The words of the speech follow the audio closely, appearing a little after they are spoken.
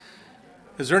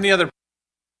Is there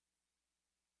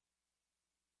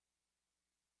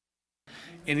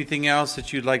anything else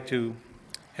that you'd like to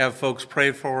have folks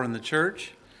pray for in the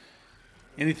church?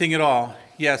 Anything at all?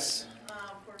 Yes.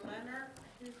 For Leonard,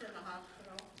 he's in the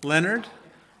hospital. Leonard?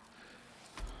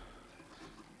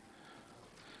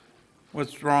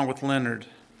 What's wrong with Leonard?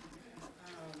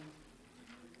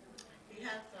 He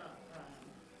has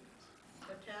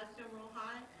potassium real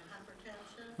high and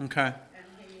hypertension, Okay. and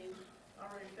he's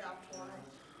already felt twice.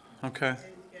 Okay. He's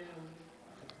getting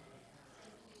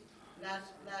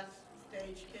last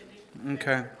stage kidney.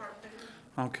 Okay. heart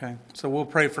failure. Okay. So we'll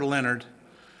pray for Leonard.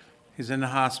 He's in the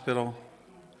hospital.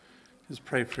 Just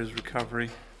pray for his recovery.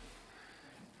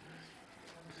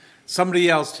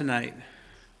 Somebody else tonight.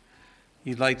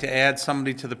 You'd like to add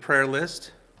somebody to the prayer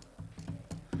list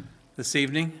this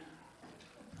evening?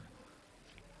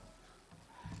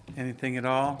 Anything at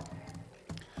all?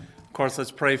 Of course,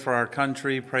 let's pray for our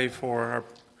country, pray for our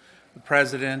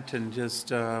president, and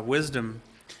just wisdom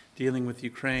dealing with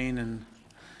Ukraine, and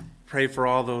pray for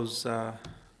all those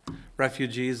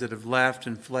refugees that have left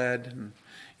and fled. And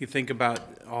you think about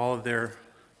all of their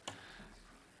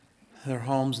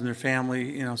homes and their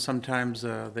family. You know, sometimes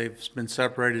they've been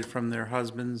separated from their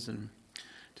husbands, and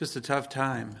just a tough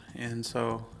time. And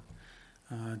so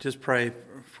just pray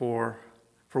for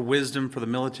wisdom for the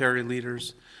military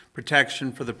leaders,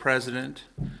 protection for the president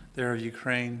there of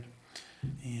Ukraine.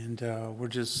 And we're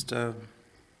just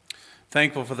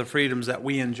thankful for the freedoms that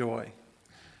we enjoy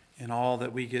and all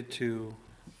that we get to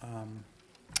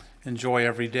enjoy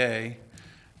every day.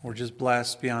 We're just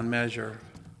blessed beyond measure.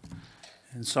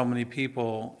 And so many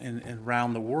people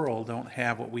around the world don't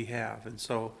have what we have. And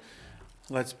so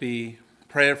let's be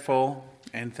prayerful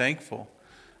and thankful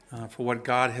for what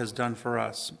God has done for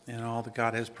us and all that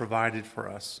God has provided for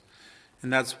us.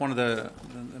 And that's one of the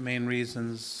main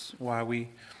reasons why we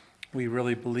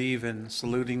really believe in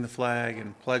saluting the flag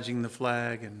and pledging the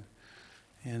flag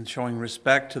and showing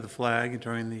respect to the flag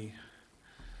during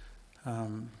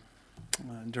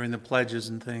the pledges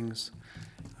and things.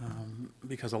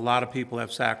 Because a lot of people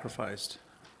have sacrificed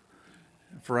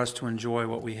for us to enjoy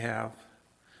what we have.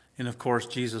 And of course,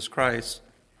 Jesus Christ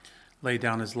laid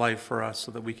down his life for us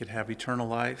so that we could have eternal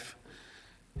life,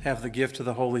 have the gift of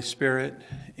the Holy Spirit,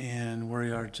 and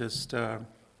we are just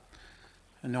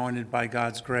anointed by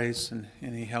God's grace, and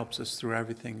he helps us through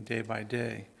everything day by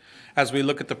day. As we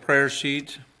look at the prayer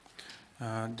sheet,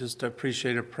 just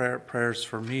appreciate prayers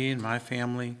for me and my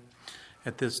family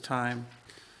at this time.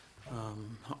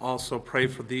 Also pray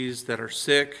for these that are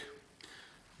sick,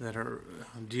 that are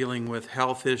dealing with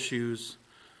health issues.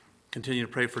 Continue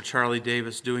to pray for Charlie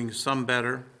Davis, doing some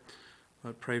better,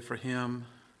 but pray for him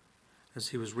as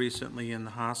he was recently in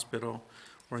the hospital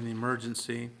or in the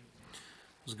emergency.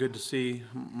 It was good to see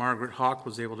Margaret Hawk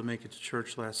was able to make it to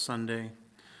church last Sunday,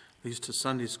 at least to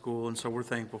Sunday school, and so we're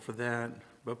thankful for that.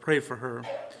 But pray for her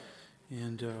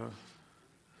and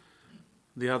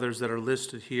the others that are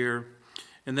listed here.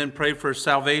 And then pray for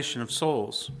salvation of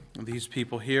souls. These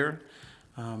people here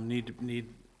need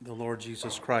the Lord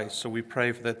Jesus Christ. So we pray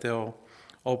that they'll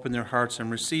open their hearts and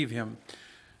receive him.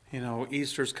 You know,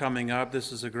 Easter's coming up.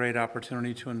 This is a great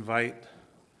opportunity to invite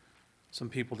some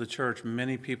people to church.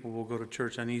 Many people will go to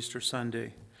church on Easter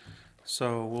Sunday.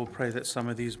 So we'll pray that some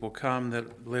of these will come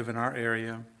that live in our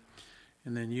area.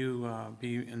 And then you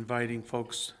be inviting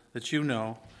folks that you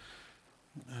know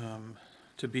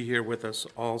to be here with us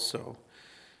also.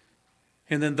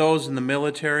 And then those in the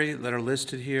military that are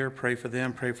listed here, pray for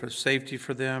them, pray for safety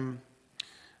for them.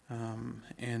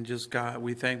 And just God,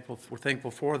 we're thankful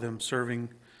for them serving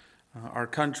our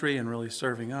country and really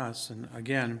serving us. And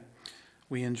again,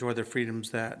 we enjoy the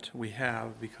freedoms that we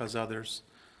have because others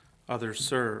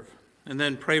serve. And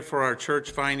then pray for our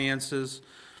church finances,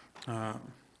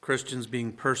 Christians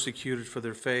being persecuted for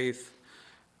their faith.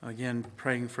 Again,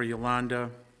 praying for Yolanda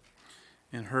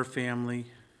and her family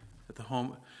at the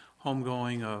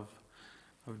homegoing of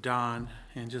Don,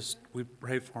 and just we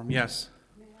pray for him. Yes.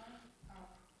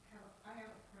 I have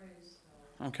a praise.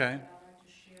 Okay. That I'd like to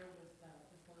share with the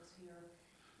folks here.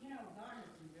 You know, God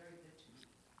has been very good to me.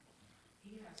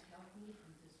 He has helped me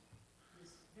through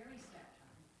this very sad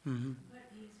time. Mm-hmm.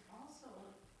 But he's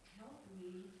also helped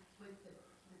me with the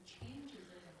changes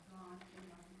that have gone in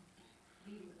my life.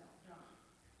 Being without Don,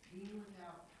 being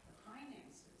without the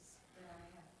finances that I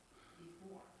had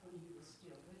before when he was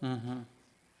still with me. Mm-hmm.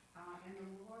 And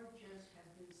the Lord just has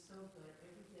been so good.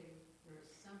 Every day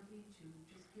there's something to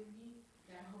just give me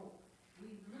that hope.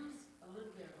 We lose a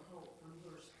little bit of hope when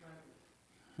we're struggling.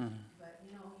 Mm-hmm. But,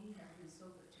 you know, he has been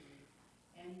so good to me.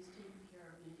 And he's taking care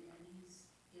of me. And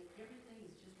everything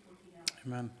is just working out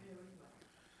Amen. very well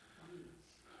for me.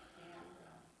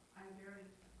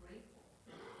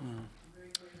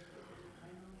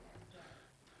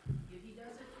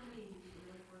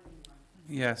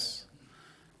 Yes.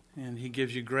 And he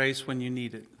gives you grace when you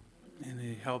need it. And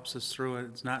he helps us through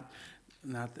it.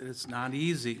 It's not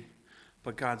easy,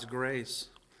 but God's grace.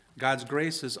 God's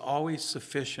grace is always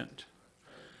sufficient.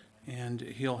 And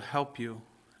he'll help you.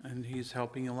 And he's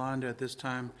helping Yolanda at this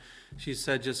time. She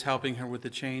said just helping her with the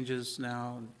changes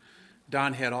now.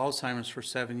 Don had Alzheimer's for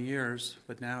 7 years,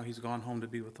 but now he's gone home to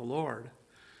be with the Lord.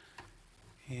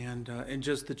 And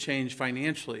just the change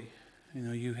financially. You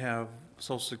know, you have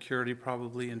Social Security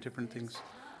probably and different things.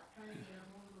 Trying to get a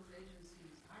hold of those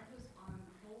agencies. I was on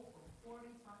hold for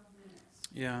 45 minutes,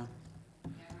 Yeah.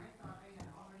 and I thought they had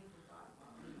already forgot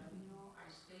about me. But, you know, I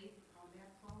stayed on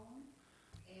that phone,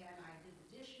 and I did the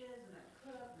dishes, and I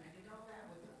cooked, and I did all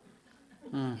that with them.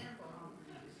 And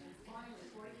finally,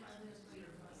 45 minutes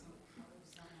later, I was someone,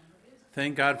 but it's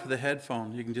Thank God for the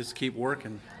headphone. You can just keep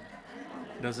working.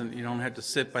 You don't have to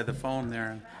sit by the phone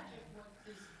there. tragic what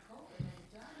this COVID has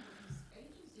done with these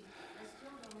agencies. I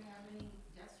still don't have any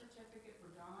death certificate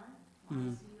for Dawn.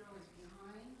 Montecito is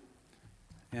behind.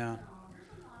 Yeah.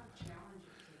 There's a lot of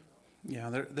challenges,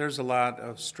 Table. Yeah, there's a lot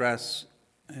of stress,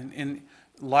 and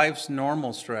life's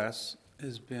normal stress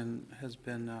has been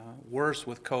worse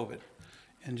with COVID,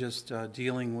 and just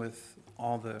dealing with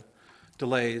all the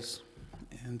delays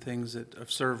and things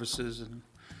of services,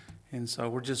 and so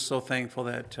we're just so thankful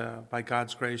that by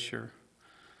God's grace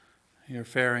you're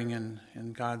faring and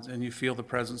you feel the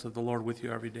presence of the Lord with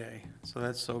you every day. So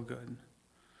that's so good,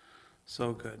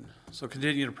 so good. So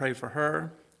continue to pray for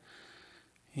her.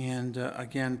 And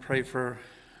again, pray for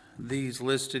these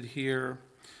listed here.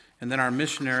 And then our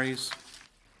missionaries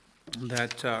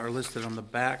that are listed on the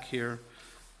back here,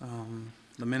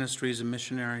 the ministries and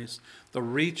missionaries. The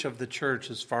reach of the church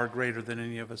is far greater than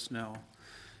any of us know.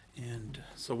 And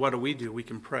so what do? We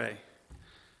can pray.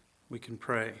 We can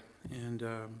pray. And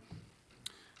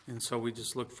so we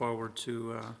just look forward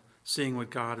to seeing what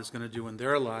God is going to do in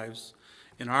their lives,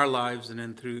 in our lives, and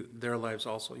then through their lives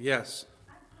also. Yes?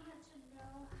 I wanted to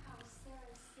know how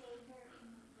Sarah Sager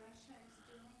in Russia is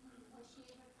doing. Was she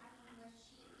in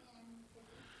the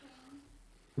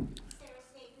Ukraine? Sarah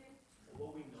Sager?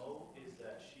 What we know is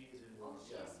that she is in Oh,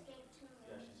 she Romania. escaped to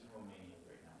Yeah, she's in Romania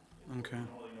right now. Okay. We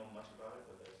don't really know much about it,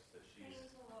 but that she's.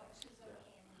 Praise the Lord, she's okay.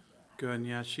 Good.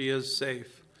 Yeah, she is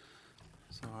safe.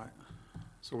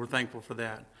 So we're thankful for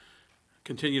that.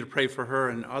 Continue to pray for her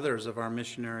and others of our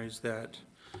missionaries that,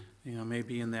 may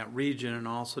be in that region and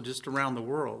also just around the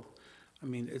world. I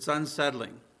mean, it's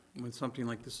unsettling when something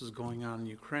like this is going on in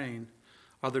Ukraine.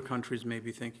 Other countries may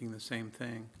be thinking the same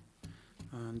thing.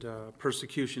 And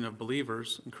persecution of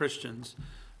believers and Christians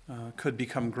could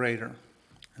become greater.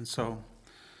 And so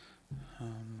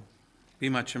be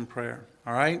much in prayer.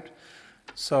 All right?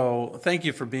 So thank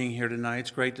you for being here tonight.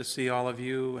 It's great to see all of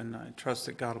you, and I trust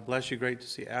that God will bless you. Great to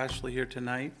see Ashley here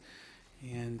tonight,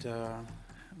 and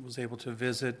was able to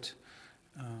visit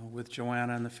with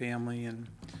Joanna and the family, and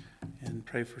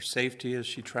pray for safety as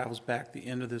she travels back the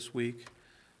end of this week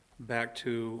back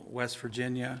to West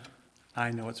Virginia.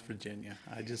 I know it's Virginia.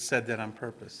 I just said that on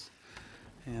purpose,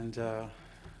 and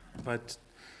but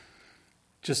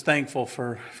just thankful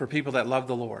for people that love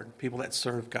the Lord, people that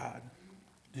serve God.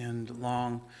 And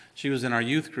she was in our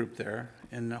youth group there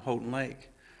in Houghton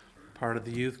Lake, part of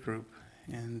the youth group.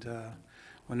 And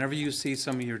whenever you see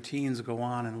some of your teens go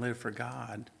on and live for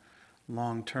God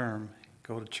long term,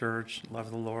 go to church,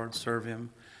 love the Lord, serve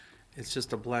Him, it's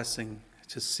just a blessing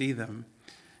to see them.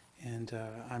 And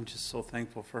I'm just so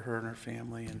thankful for her and her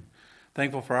family, and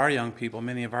thankful for our young people.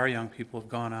 Many of our young people have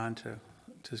gone on to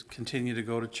continue to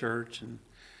go to church and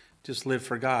just live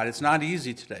for God. It's not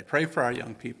easy today. Pray for our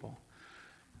young people.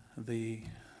 The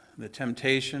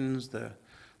temptations, the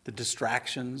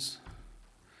distractions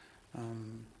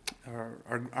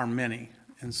are many,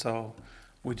 and so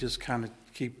we just kind of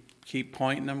keep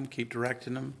pointing them, keep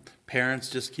directing them. Parents,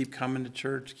 just keep coming to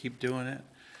church, keep doing it,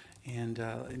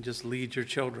 and just lead your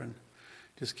children.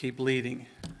 Just keep leading,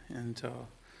 and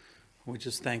we're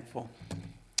just thankful.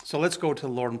 So let's go to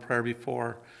the Lord in prayer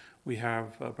before we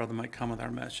have Brother Mike come with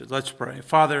our message. Let's pray.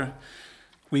 Father,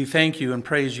 we thank you and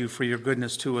praise you for your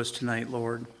goodness to us tonight,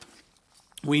 Lord.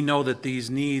 We know that these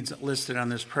needs listed on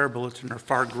this prayer bulletin are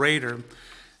far greater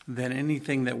than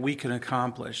anything that we can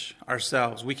accomplish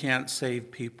ourselves. We can't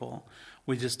save people.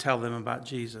 We just tell them about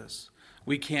Jesus.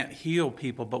 We can't heal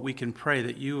people, but we can pray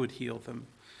that you would heal them,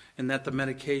 and that the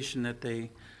medication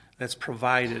that's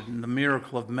provided and the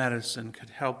miracle of medicine could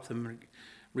help them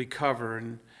recover,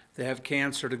 and they have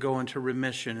cancer to go into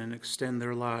remission and extend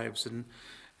their lives, and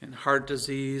heart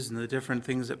disease and the different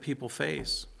things that people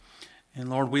face. And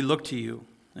Lord, we look to you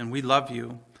and we love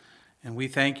you, and we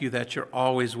thank you that you're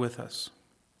always with us.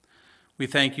 We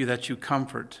thank you that you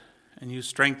comfort and you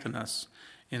strengthen us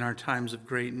in our times of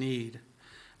great need.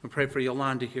 We pray for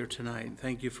Yolanda here tonight.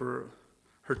 Thank you for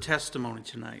her testimony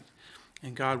tonight.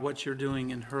 And God, what you're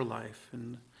doing in her life.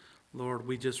 And Lord,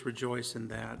 we just rejoice in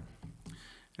that.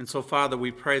 And so, Father,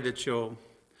 we pray that you'll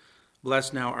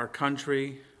bless now our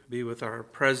country, be with our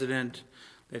president,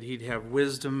 that he'd have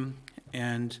wisdom,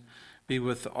 and be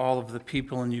with all of the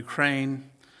people in Ukraine,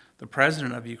 the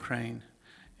president of Ukraine,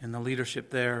 and the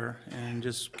leadership there, and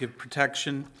just give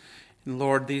protection. And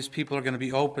Lord, these people are going to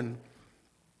be open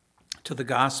to the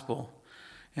gospel.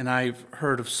 And I've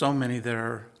heard of so many that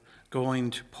are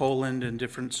going to Poland and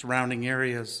different surrounding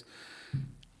areas,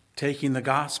 taking the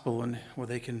gospel, and where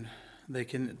they can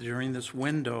during this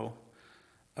window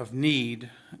of need,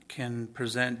 can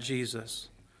present Jesus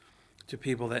to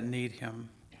people that need him.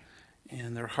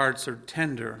 And their hearts are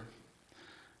tender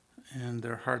and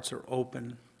their hearts are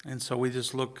open. And so we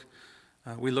just look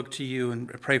to you and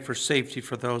pray for safety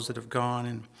for those that have gone,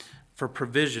 and for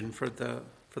provision for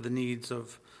the needs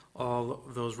of all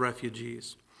of those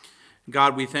refugees.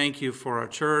 God, we thank you for our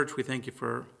church. We thank you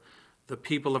for the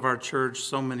people of our church,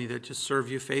 so many that just serve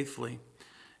you faithfully,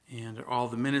 and all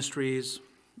the ministries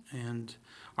and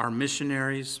our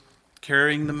missionaries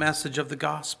carrying the message of the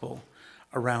gospel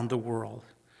around the world.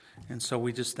 And so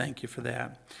we just thank you for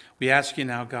that. We ask you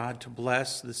now, God, to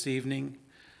bless this evening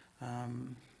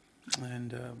and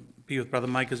be with Brother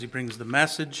Mike as he brings the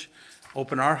message.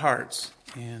 Open our hearts,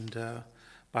 and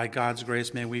by God's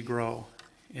grace may we grow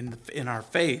in our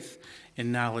faith,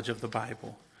 in knowledge of the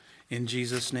Bible. In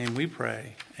Jesus' name we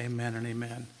pray. Amen and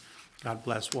amen. God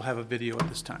bless. We'll have a video at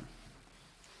this time.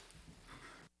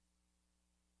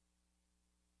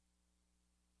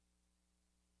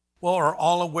 Well, are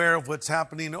all aware of what's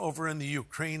happening over in the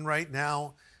Ukraine right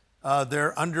now.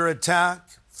 They're under attack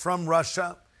from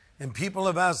Russia, and people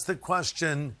have asked the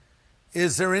question,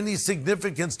 is there any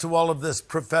significance to all of this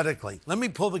prophetically? Let me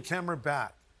pull the camera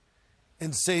back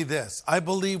and say this. I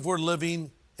believe we're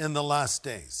living in the last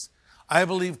days. I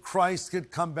believe Christ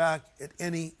could come back at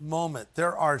any moment.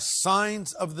 There are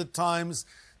signs of the times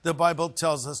the Bible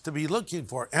tells us to be looking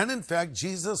for. And in fact,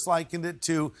 Jesus likened it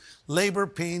to labor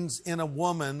pains in a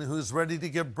woman who's ready to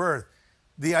give birth.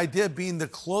 The idea being the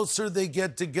closer they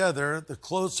get together, the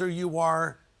closer you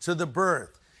are to the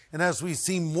birth. And as we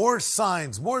see more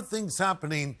signs, more things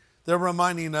happening, they're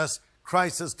reminding us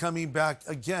Christ is coming back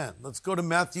again. Let's go to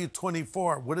Matthew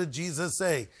 24. What did Jesus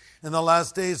say? In the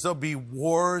last days, there'll be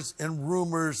wars and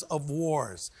rumors of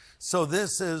wars. So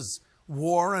this is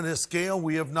war on a scale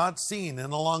we have not seen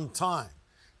in a long time.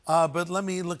 But let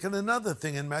me look at another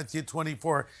thing in Matthew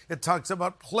 24. It talks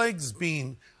about plagues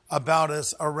being about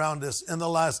us, around us in the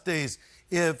last days.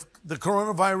 If the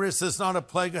coronavirus is not a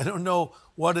plague, I don't know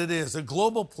what it is, a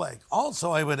global plague.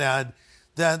 Also, I would add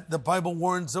that the Bible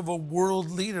warns of a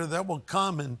world leader that will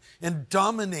come and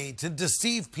dominate and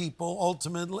deceive people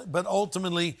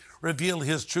ultimately reveal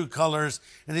his true colors,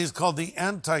 and he's called the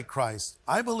Antichrist.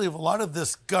 I believe a lot of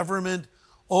this government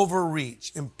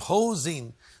overreach,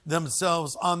 imposing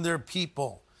themselves on their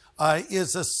people,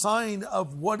 is a sign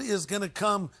of what is going to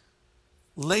come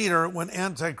later when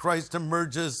Antichrist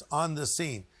emerges on the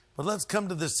scene. But let's come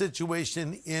to the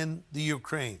situation in the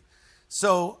Ukraine.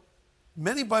 So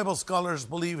many Bible scholars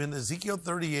believe in Ezekiel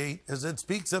 38, as it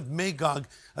speaks of Magog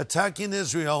attacking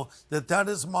Israel, that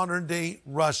is modern day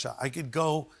Russia. I could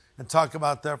go and talk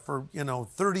about that for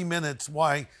 30 minutes,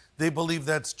 why they believe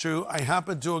that's true. I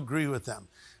happen to agree with them.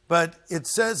 But it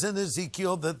says in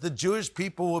Ezekiel that the Jewish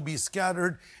people will be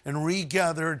scattered and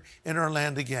regathered in our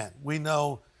land again. We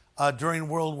know during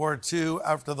World War II,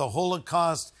 after the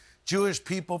Holocaust, Jewish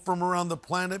people from around the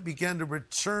planet began to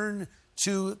return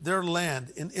to their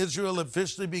land, and Israel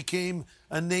officially became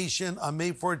a nation on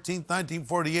May 14th,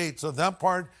 1948. So that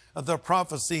part of the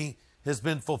prophecy has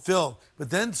been fulfilled.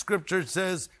 But then Scripture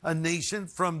says a nation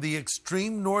from the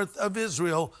extreme north of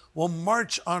Israel will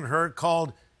march on her,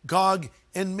 called Gog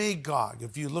and Magog.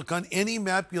 If you look on any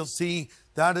map, you'll see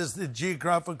that is the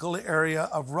geographical area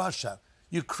of Russia.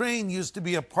 Ukraine used to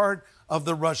be a part of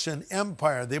the Russian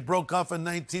Empire. They broke off in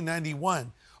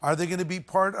 1991. Are they going to be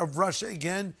part of Russia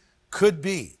again? Could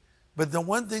be. But the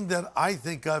one thing that I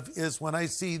think of is when I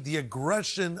see the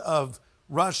aggression of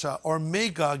Russia, or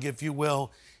Magog, if you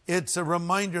will, it's a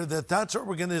reminder that that's what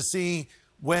we're going to see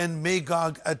when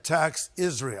Magog attacks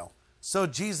Israel. So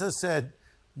Jesus said,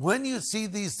 when you see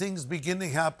these things begin to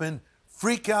happen,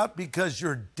 freak out because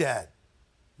you're dead.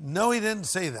 No, he didn't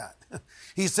say that.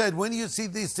 He said, when you see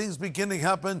these things begin to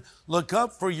happen, look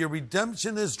up, for your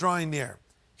redemption is drawing near.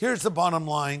 Here's the bottom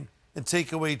line and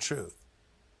take away truth.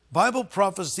 Bible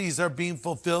prophecies are being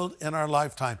fulfilled in our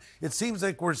lifetime. It seems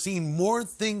like we're seeing more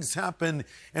things happen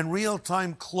in real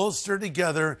time, closer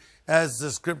together, as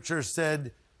the scripture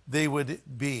said they would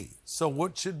be. So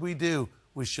what should we do?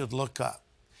 We should look up.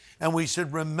 And we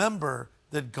should remember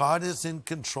that God is in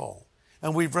control.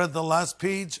 And we've read the last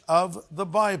page of the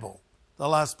Bible, the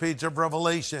last page of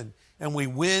Revelation, and we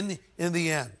win in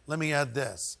the end. Let me add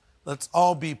this. Let's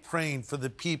all be praying for the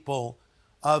people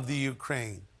of the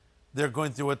Ukraine. They're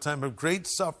going through a time of great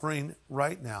suffering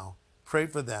right now. Pray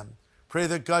for them. Pray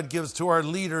that God gives to our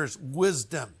leaders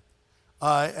wisdom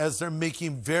as they're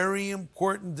making very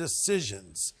important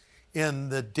decisions in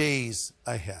the days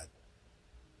ahead.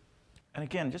 And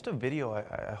again, just a video,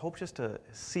 I hope just to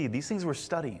see these things we're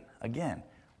studying. Again,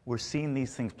 we're seeing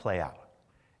these things play out.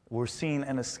 We're seeing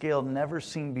on a scale never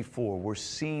seen before. We're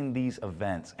seeing these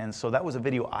events. And so that was a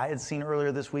video I had seen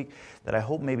earlier this week that I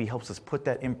hope maybe helps us put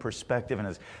that in perspective. And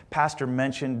as Pastor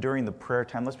mentioned during the prayer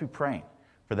time, let's be praying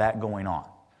for that going on.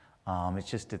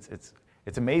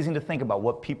 It's amazing to think about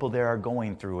what people there are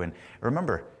going through. And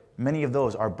remember, many of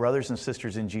those are brothers and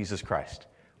sisters in Jesus Christ,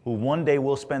 who one day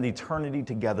we'll spend eternity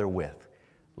together with.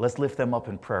 Let's lift them up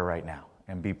in prayer right now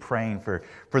and be praying for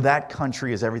that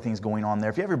country as everything's going on there.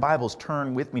 If you have your Bibles,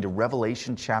 turn with me to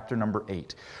Revelation chapter number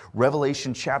 8.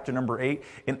 Revelation chapter number 8.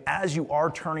 And as you are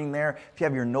turning there, if you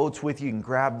have your notes with you, you can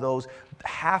grab those.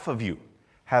 Half of you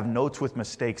have notes with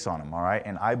mistakes on them, all right?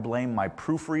 And I blame my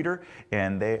proofreader,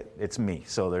 and it's me,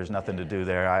 so there's nothing to do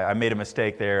there. I made a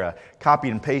mistake there,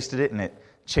 copied and pasted it, and it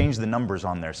changed the numbers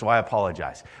on there, so I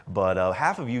apologize. But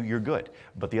half of you, you're good.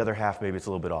 But the other half, maybe it's a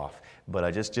little bit off.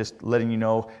 But just letting you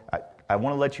know, I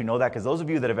want to let you know that, because those of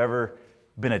you that have ever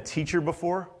been a teacher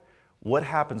before, what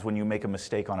happens when you make a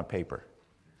mistake on a paper?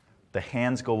 The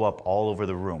hands go up all over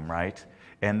the room, right?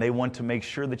 And they want to make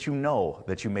sure that you know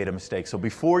that you made a mistake. So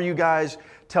before you guys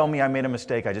tell me I made a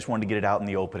mistake, I just wanted to get it out in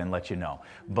the open and let you know.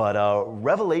 But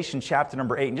Revelation chapter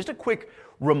number 8, and just a quick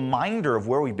reminder of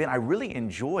where we've been. I really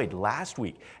enjoyed last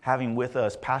week having with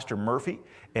us Pastor Murphy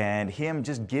and him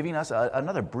just giving us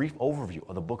another brief overview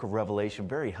of the book of Revelation.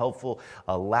 Very helpful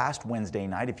last Wednesday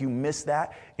night. If you missed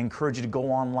that, I encourage you to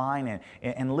go online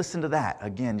and listen to that.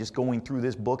 Again, just going through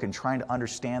this book and trying to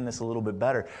understand this a little bit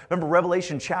better. Remember,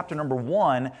 Revelation chapter number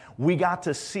 1, we got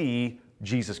to see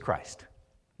Jesus Christ,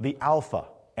 the Alpha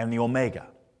and the Omega,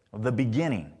 the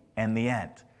beginning and the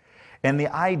end. And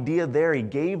the idea there, he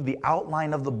gave the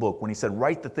outline of the book when he said,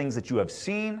 write the things that you have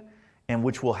seen and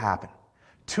which will happen.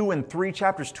 2 and 3,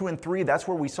 chapters 2 and 3, that's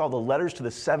where we saw the letters to the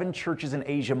 7 churches in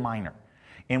Asia Minor.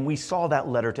 And we saw that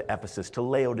letter to Ephesus, to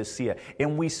Laodicea.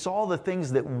 And we saw the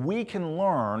things that we can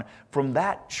learn from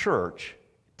that church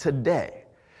today.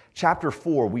 Chapter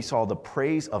 4, we saw the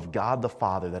praise of God the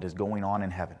Father that is going on in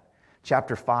heaven.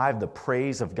 Chapter 5, the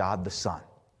praise of God the Son.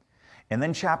 And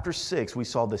then chapter 6, we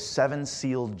saw the 7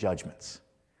 sealed judgments.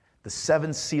 The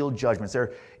 7 sealed judgments.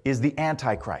 There is the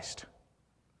Antichrist,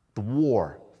 the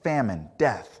war, famine,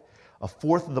 death. A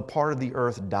fourth of the part of the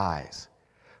earth dies.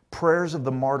 Prayers of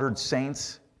the martyred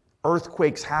saints.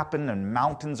 Earthquakes happen and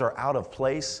mountains are out of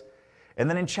place. And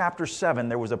then in chapter 7,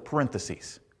 there was a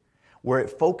parenthesis where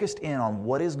it focused in on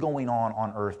what is going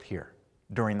on earth here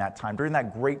during that time, during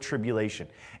that great tribulation.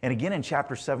 And again in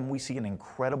chapter 7, we see an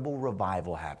incredible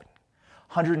revival happen.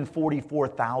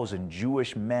 144,000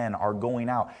 Jewish men are going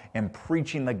out and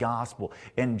preaching the gospel,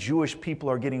 and Jewish people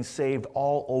are getting saved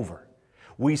all over.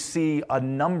 We see a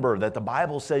number that the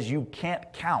Bible says you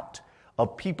can't count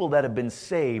of people that have been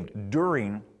saved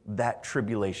during that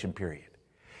tribulation period.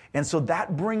 And so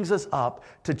that brings us up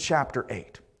to chapter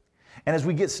 8. And as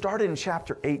we get started in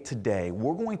chapter 8 today,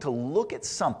 we're going to look at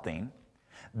something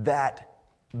that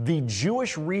the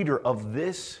Jewish reader of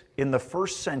this in the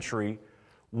first century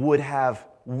would have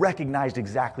recognized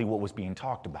exactly what was being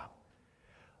talked about.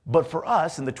 But for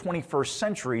us in the 21st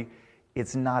century,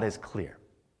 it's not as clear.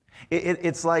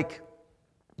 It's like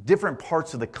different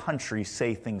parts of the country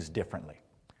say things differently.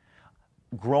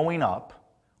 Growing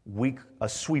up, a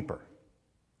sweeper.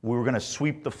 We were going to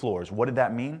sweep the floors. What did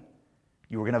that mean?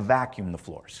 You were going to vacuum the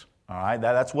floors. All right,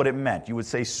 that's what it meant. You would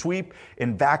say sweep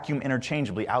and vacuum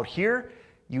interchangeably. Out here,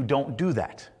 you don't do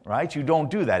that, right? You don't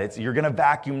do that. You're going to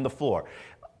vacuum the floor.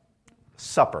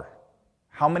 Supper.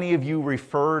 How many of you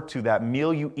refer to that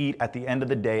meal you eat at the end of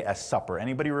the day as supper?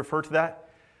 Anybody refer to that?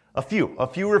 A few. A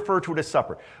few refer to it as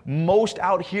supper. Most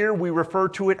out here, we refer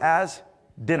to it as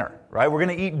dinner, right? We're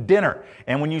going to eat dinner.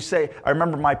 And when you say, I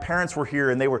remember my parents were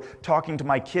here and they were talking to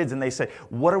my kids and they said,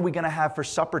 what are we going to have for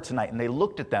supper tonight? And they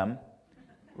looked at them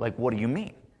like, what do you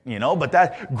mean? You know, but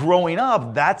that growing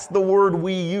up, that's the word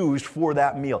we used for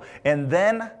that meal. And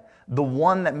then the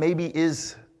one that maybe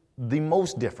is the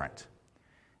most different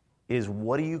is,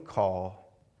 what do you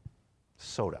call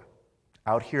soda?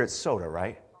 Out here it's soda,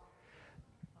 right?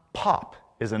 Pop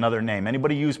is another name.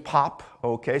 Anybody use pop?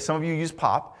 Okay, some of you use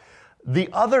pop. The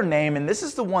other name, and this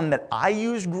is the one that I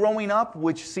used growing up,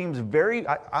 which seems very,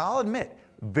 I'll admit,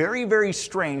 very, very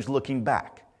strange looking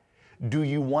back. Do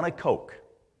you want a Coke?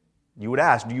 You would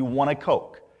ask, do you want a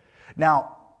Coke?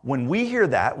 Now, when we hear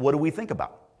that, what do we think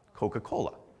about?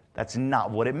 Coca-Cola. That's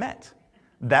not what it meant.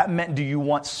 That meant, do you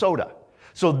want soda?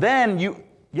 So then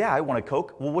yeah, I want a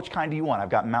Coke. Well, which kind do you want? I've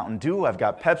got Mountain Dew, I've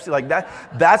got Pepsi, like that.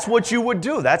 That's what you would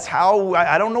do. That's how,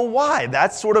 I don't know why.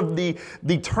 That's sort of the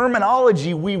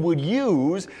terminology we would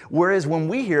use, whereas when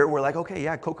we hear it, we're like, okay,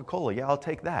 yeah, Coca-Cola, yeah, I'll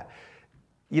take that.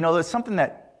 You know, there's something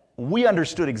that we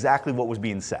understood exactly what was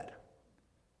being said,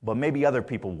 but maybe other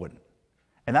people wouldn't.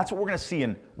 And that's what we're going to see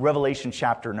in Revelation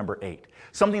chapter number 8.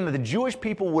 Something that the Jewish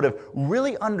people would have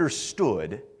really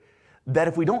understood, that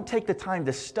if we don't take the time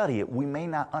to study it, we may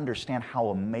not understand how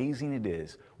amazing it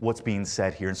is what's being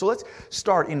said here. And so let's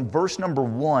start in verse number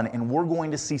 1, and we're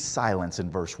going to see silence in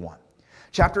verse 1.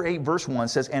 Chapter 8, verse 1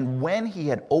 says, "And when he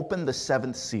had opened the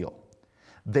seventh seal,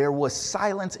 there was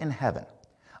silence in heaven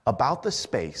about the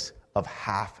space of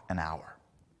half an hour."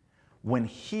 When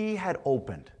he had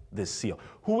opened this seal.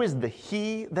 Who is the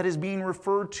he that is being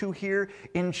referred to here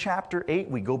in chapter 8?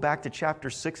 We go back to chapter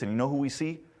 6, and you know who we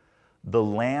see? The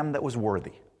Lamb that was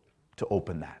worthy to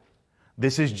open that.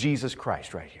 This is Jesus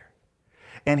Christ right here.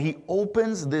 And he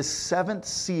opens this seventh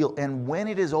seal, and when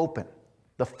it is open,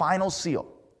 the final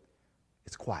seal,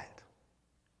 it's quiet.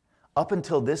 Up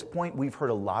until this point, we've heard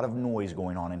a lot of noise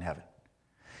going on in heaven.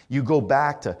 You go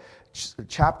back to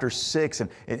chapter 6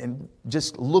 and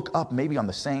just look up maybe on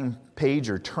the same page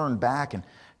or turn back, and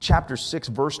chapter 6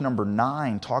 verse number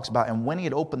 9 talks about, and when he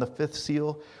had opened the fifth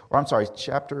seal, or I'm sorry,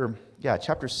 chapter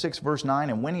 6 verse 9,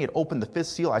 "And when he had opened the fifth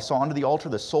seal, I saw under the altar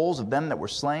the souls of them that were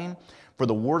slain for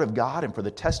the word of God and for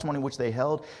the testimony which they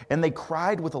held. And they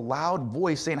cried with a loud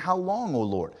voice, saying, How long, O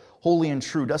Lord, holy and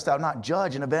true, dost thou not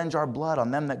judge and avenge our blood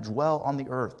on them that dwell on the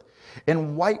earth?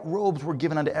 And white robes were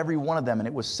given unto every one of them, and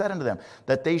it was said unto them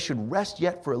that they should rest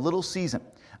yet for a little season,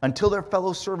 until their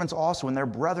fellow servants also and their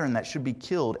brethren that should be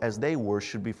killed as they were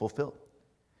should be fulfilled."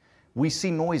 We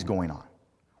see noise going on.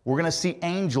 We're going to see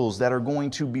angels that are going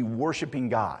to be worshiping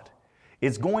God.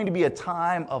 It's going to be a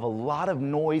time of a lot of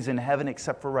noise in heaven,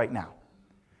 except for right now,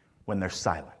 when there's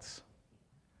silence.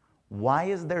 Why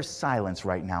is there silence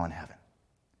right now in heaven?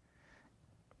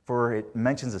 For it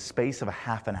mentions a space of a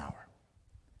half an hour.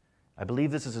 I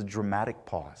believe this is a dramatic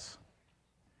pause,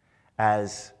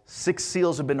 as 6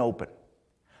 seals have been opened.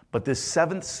 But this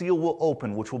 7th seal will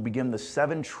open, which will begin the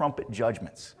 7 trumpet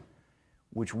judgments,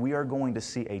 which we are going to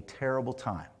see a terrible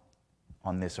time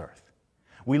on this earth.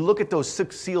 We look at those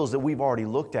 6 seals that we've already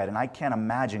looked at, and I can't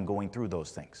imagine going through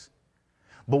those things.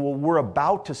 But what we're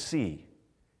about to see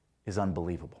is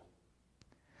unbelievable.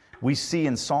 We see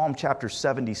in Psalm chapter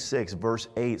 76, verse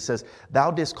 8, it says, "Thou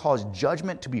didst cause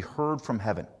judgment to be heard from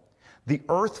heaven. The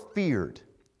earth feared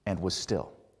and was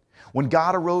still, when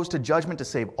God arose to judgment to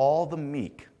save all the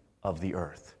meek of the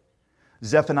earth."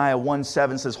 Zephaniah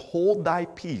 1:7 says, "Hold thy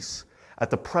peace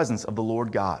at the presence of the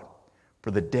Lord God,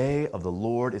 for the day of the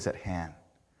Lord is at hand."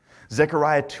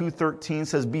 Zechariah 2:13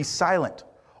 says, "Be silent,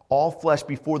 all flesh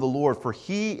before the Lord, for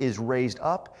he is raised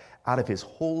up out of his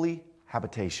holy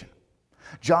habitation."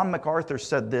 John MacArthur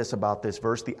said this about this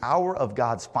verse: "The hour of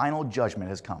God's final judgment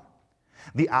has come.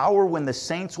 The hour when the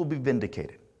saints will be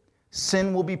vindicated,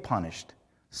 sin will be punished,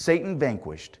 Satan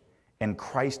vanquished, and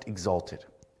Christ exalted.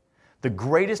 The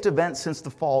greatest event since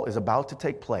the fall is about to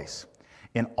take place,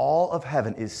 and all of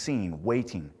heaven is seen,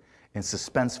 waiting in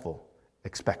suspenseful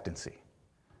expectancy."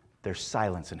 There's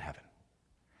silence in heaven.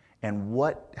 And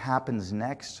what happens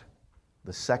next?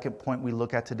 The second point we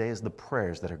look at today is the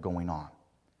prayers that are going on.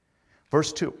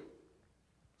 Verse 2,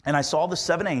 "And I saw the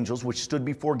 7 angels which stood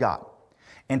before God,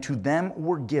 and to them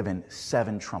were given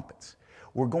 7 trumpets."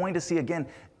 We're going to see again,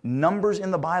 numbers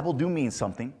in the Bible do mean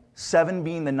something, 7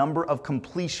 being the number of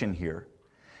completion here.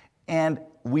 And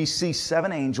we see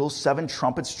 7 angels, 7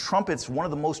 trumpets. Trumpets, one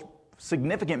of the most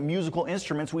significant musical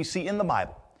instruments we see in the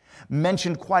Bible,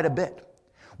 mentioned quite a bit.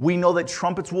 We know that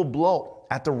trumpets will blow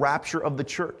at the rapture of the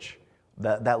church,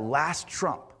 that last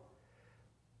trump.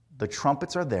 The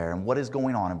trumpets are there, and what is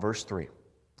going on in verse 3?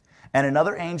 "And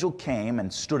another angel came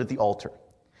and stood at the altar,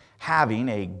 having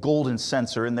a golden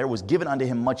censer, and there was given unto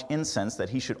him much incense, that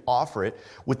he should offer it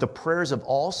with the prayers of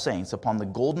all saints upon the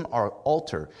golden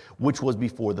altar which was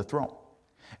before the throne.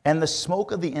 And the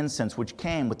smoke of the incense which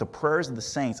came with the prayers of the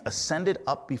saints ascended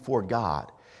up before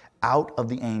God out of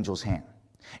the angel's hand.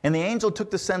 And the angel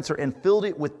took the censer and filled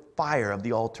it with fire of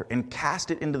the altar and cast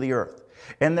it into the earth.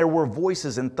 And there were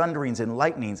voices and thunderings and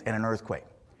lightnings and an earthquake.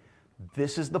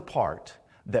 This is the part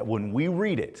that when we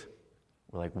read it,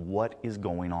 we're like, what is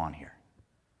going on here?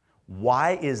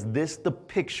 Why is this the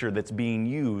picture that's being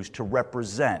used to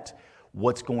represent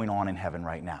what's going on in heaven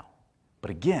right now?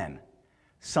 But again,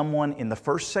 someone in the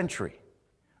first century,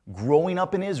 growing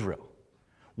up in Israel,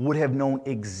 would have known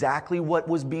exactly what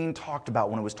was being talked about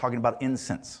when it was talking about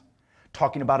incense,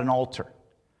 talking about an altar.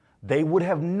 They would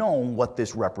have known what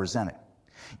this represented.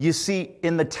 You see,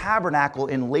 in the tabernacle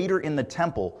and later in the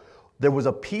temple, there was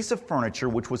a piece of furniture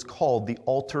which was called the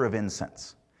altar of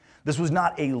incense. This was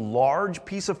not a large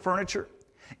piece of furniture.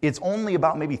 It's only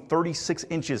about maybe 36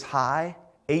 inches high,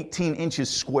 18 inches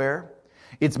square.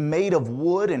 It's made of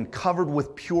wood and covered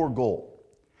with pure gold.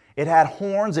 It had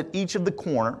horns at each of the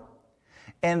corner.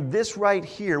 And this right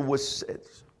here was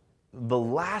the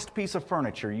last piece of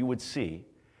furniture you would see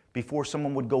before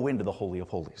someone would go into the Holy of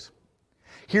Holies.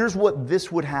 Here's what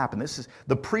this would happen.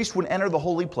 The priest would enter the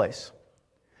holy place.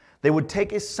 They would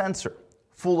take a censer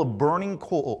full of burning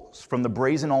coals from the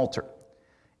brazen altar.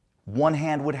 One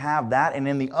hand would have that, and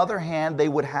in the other hand, they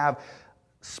would have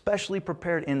specially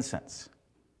prepared incense.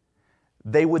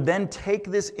 They would then take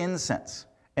this incense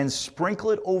and sprinkle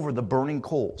it over the burning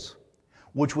coals,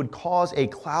 which would cause a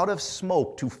cloud of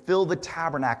smoke to fill the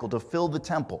tabernacle, to fill the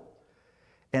temple.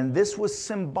 And this was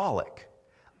symbolic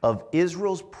of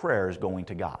Israel's prayers going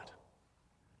to God.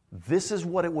 This is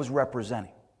what it was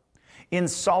representing. In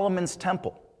Solomon's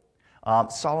temple,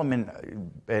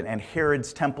 Solomon and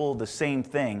Herod's temple, the same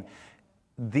thing.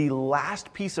 The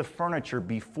last piece of furniture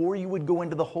before you would go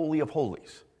into the Holy of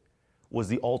Holies was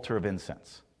the altar of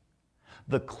incense.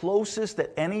 The closest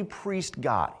that any priest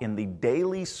got in the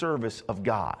daily service of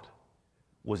God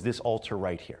was this altar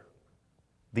right here.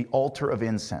 The altar of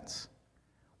incense,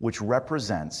 which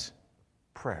represents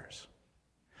prayers.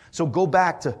 So go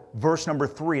back to verse number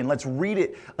 3 and let's read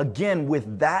it again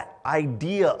with that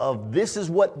idea of this is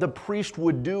what the priest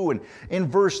would do. And in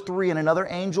verse 3, and another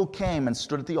angel came and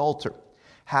stood at the altar,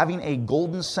 having a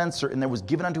golden censer, and there was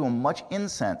given unto him much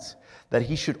incense, that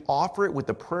he should offer it with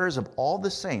the prayers of all the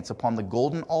saints upon the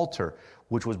golden altar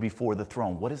which was before the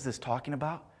throne. What is this talking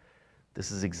about?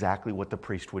 This is exactly what the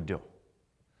priest would do.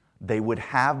 They would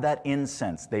have that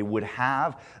incense. They would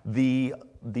have the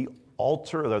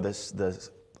altar, or the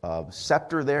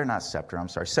scepter there, not scepter, I'm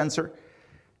sorry, censer,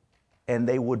 and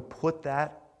they would put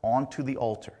that onto the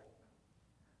altar.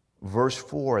 Verse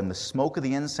 4, and the smoke of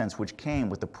the incense which came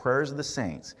with the prayers of the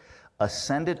saints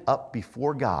ascended up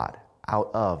before God out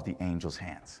of the angel's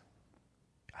hands.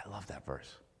 I love that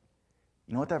verse.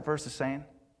 You know what that verse is saying?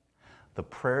 The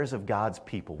prayers of God's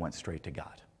people went straight to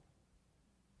God.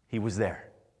 He was there.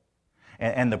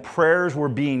 And the prayers were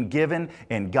being given,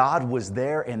 and God was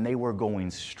there, and they were going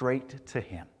straight to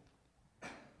Him.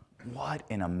 What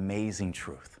an amazing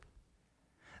truth.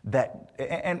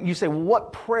 And you say, well,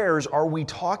 what prayers are we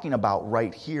talking about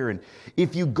right here? And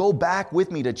if you go back with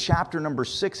me to chapter number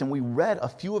 6, and we read a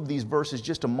few of these verses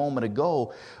just a moment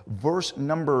ago, verse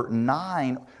number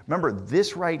 9, remember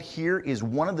this right here is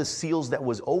one of the seals that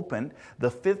was opened, the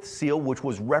 5th seal, which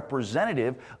was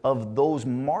representative of those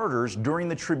martyrs during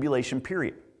the tribulation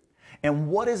period. And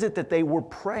what is it that they were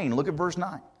praying? Look at verse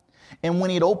 9. And when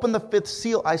he had opened the 5th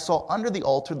seal, I saw under the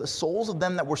altar the souls of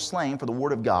them that were slain for the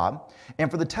word of God and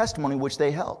for the testimony which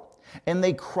they held. And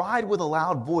they cried with a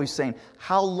loud voice, saying,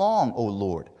 How long, O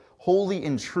Lord, holy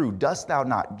and true, dost thou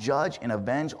not judge and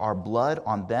avenge our blood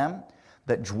on them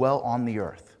that dwell on the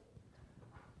earth?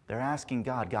 They're asking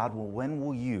God, well, when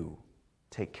will you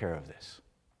take care of this?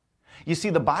 You see,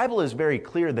 the Bible is very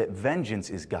clear that vengeance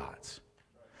is God's.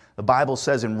 The Bible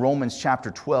says in Romans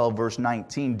chapter 12, verse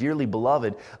 19, Dearly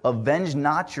beloved, avenge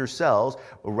not yourselves,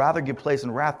 but rather give place in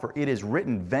wrath, for it is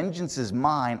written, Vengeance is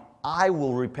mine, I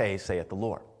will repay, saith the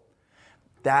Lord.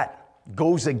 That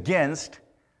goes against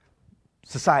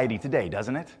society today,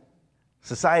 doesn't it?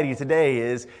 Society today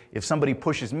is, if somebody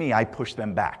pushes me, I push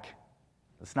them back.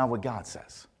 That's not what God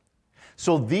says.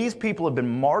 So these people have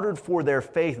been martyred for their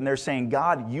faith, and they're saying,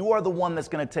 God, you are the one that's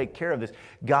going to take care of this.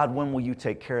 God, when will you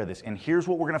take care of this? And here's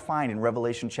what we're going to find in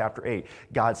Revelation chapter 8.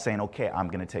 God's saying, okay, I'm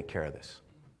going to take care of this.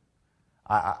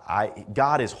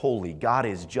 God is holy. God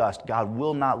is just. God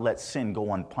will not let sin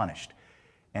go unpunished.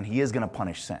 And He is going to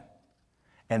punish sin.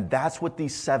 And that's what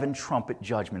these 7 trumpet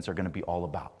judgments are going to be all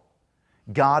about.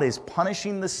 God is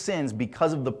punishing the sins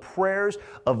because of the prayers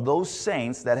of those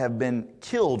saints that have been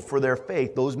killed for their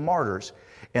faith, those martyrs.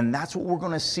 And that's what we're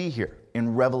going to see here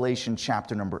in Revelation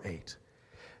chapter number 8.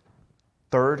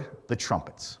 Third, the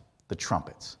trumpets. The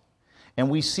trumpets. And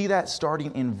we see that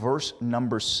starting in verse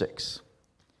number 6.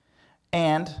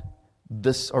 And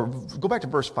this, or go back to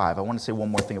verse 5. I want to say one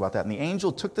more thing about that. And the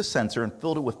angel took the censer and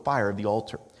filled it with fire of the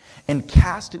altar and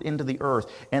cast it into the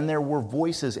earth. And there were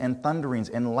voices and thunderings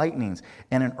and lightnings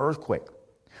and an earthquake.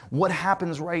 What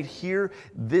happens right here,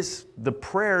 the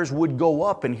prayers would go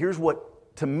up. And here's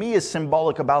what to me is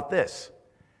symbolic about this.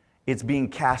 It's being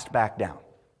cast back down.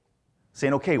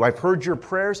 Saying, okay, I've heard your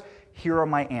prayers. Here are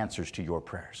my answers to your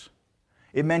prayers.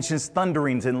 It mentions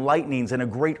thunderings and lightnings and a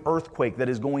great earthquake that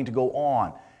is going to go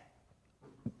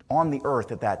on the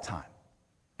earth at that time.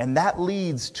 And that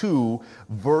leads to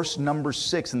verse number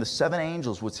 6. And the 7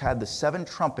 angels, which had the 7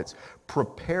 trumpets,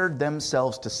 prepared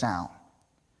themselves to sound.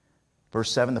 Verse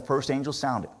 7, the first angel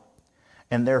sounded.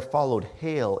 And there followed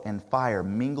hail and fire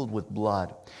mingled with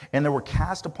blood. And there were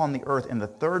cast upon the earth, and the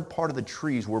third part of the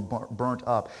trees were burnt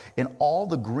up, and all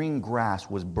the green grass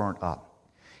was burnt up.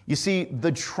 You see,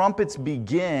 the trumpets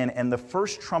begin, and the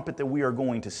first trumpet that we are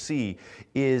going to see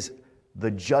is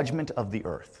the judgment of the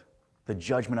earth. The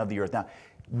judgment of the earth. Now,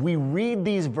 we read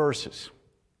these verses,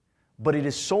 but it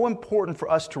is so important for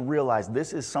us to realize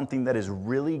this is something that is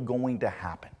really going to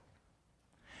happen.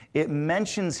 It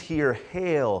mentions here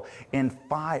hail and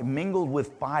fire, mingled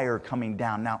with fire coming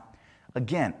down. Now,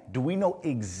 again, do we know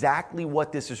exactly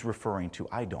what this is referring to?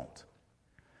 I don't.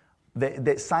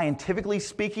 That scientifically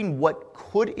speaking, what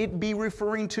could it be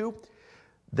referring to?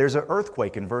 There's an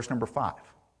earthquake in verse number 5.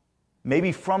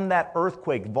 Maybe from that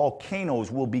earthquake,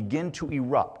 volcanoes will begin to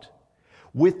erupt.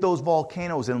 With those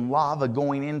volcanoes and lava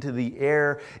going into the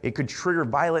air, it could trigger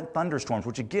violent thunderstorms,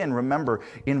 which again, remember,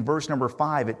 in verse number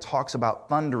 5, it talks about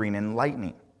thundering and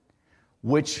lightning,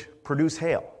 which produce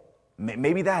hail.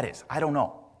 Maybe that is. I don't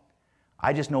know.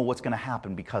 I just know what's going to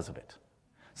happen because of it.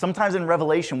 Sometimes in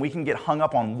Revelation, we can get hung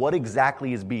up on what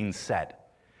exactly is being said.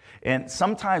 And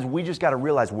sometimes we just got to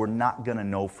realize we're not going to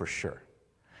know for sure.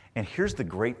 And here's the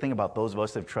great thing about those of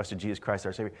us that have trusted Jesus Christ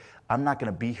our Savior. I'm not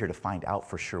going to be here to find out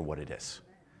for sure what it is.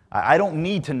 I don't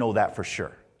need to know that for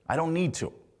sure. I don't need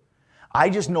to. I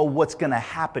just know what's going to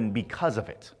happen because of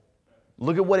it.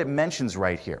 Look at what it mentions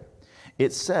right here.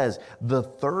 It says, the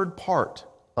third part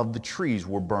of the trees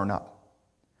were burned up.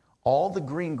 All the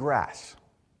green grass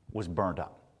was burned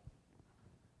up.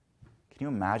 Can you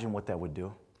imagine what that would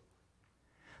do?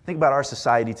 Think about our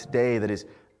society today that is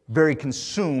very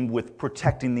consumed with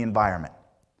protecting the environment.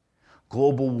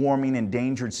 Global warming,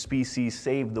 endangered species,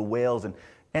 save the whales,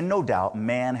 and no doubt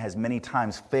man has many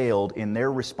times failed in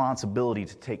their responsibility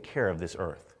to take care of this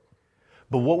earth.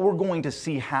 But what we're going to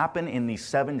see happen in these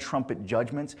 7 trumpet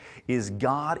judgments is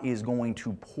God is going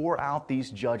to pour out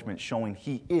these judgments showing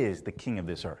He is the King of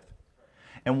this earth.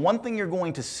 And one thing you're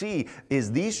going to see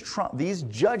is these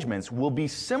judgments will be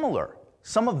similar,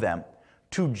 some of them,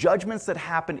 to judgments that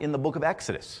happened in the book of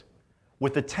Exodus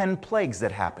with the 10 plagues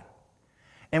that happened.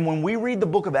 And when we read the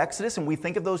book of Exodus and we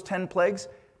think of those 10 plagues,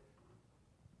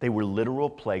 they were literal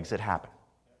plagues that happened.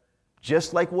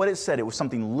 Just like what it said, it was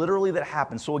something literally that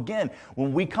happened. So again,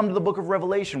 when we come to the book of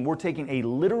Revelation, we're taking a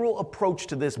literal approach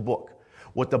to this book.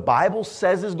 What the Bible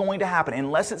says is going to happen,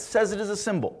 unless it says it as a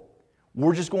symbol,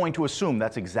 we're just going to assume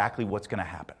that's exactly what's going to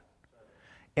happen.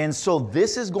 And so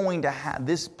this is going to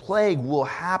this plague will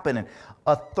happen, and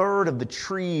a third of the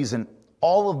trees and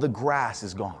all of the grass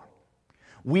is gone.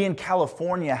 We in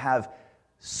California have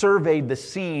surveyed the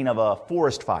scene of a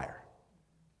forest fire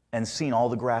and seen all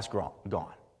the grass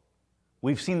gone.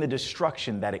 We've seen the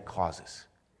destruction that it causes.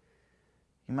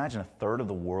 Can you imagine a third of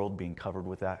the world being covered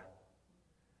with that?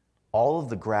 All of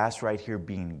the grass right here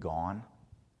being gone.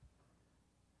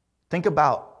 Think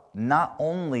about not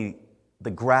only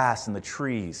the grass and the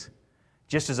trees.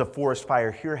 Just as a forest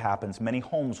fire here happens, many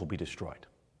homes will be destroyed.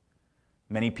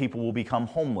 Many people will become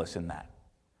homeless in that.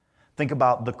 Think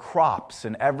about the crops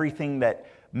and everything that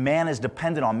man is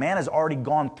dependent on. Man has already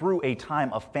gone through a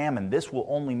time of famine. This will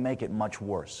only make it much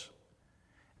worse.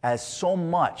 As so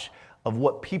much of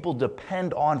what people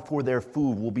depend on for their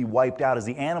food will be wiped out, as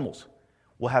the animals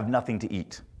will have nothing to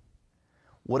eat.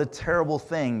 What a terrible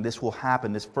thing this will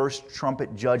happen, this first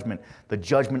trumpet judgment, the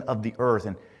judgment of the earth.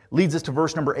 And leads us to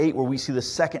verse number 8, where we see the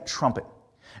second trumpet.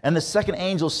 And the second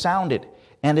angel sounded,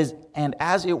 and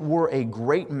as it were a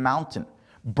great mountain,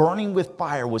 burning with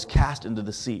fire, was cast into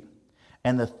the sea.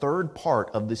 And the third part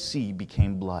of the sea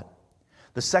became blood.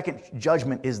 The second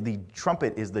judgment is the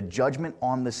trumpet, is the judgment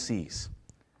on the seas.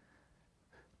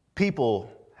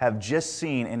 People have just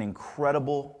seen an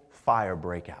incredible fire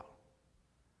break out.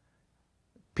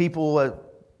 People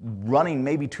running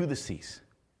maybe to the seas.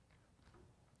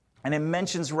 And it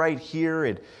mentions right here,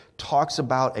 it talks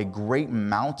about a great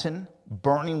mountain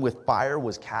burning with fire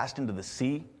was cast into the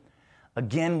sea.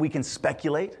 Again, we can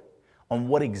speculate on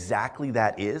what exactly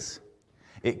that is.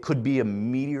 It could be a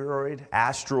meteoroid,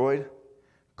 asteroid,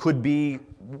 could be,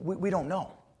 we don't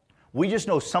know. We just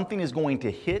know something is going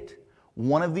to hit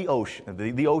one of the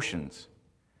oceans.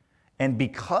 And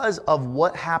because of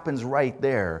what happens right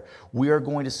there, we are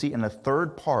going to see in a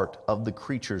third part of the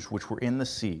creatures which were in the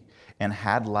sea and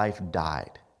had life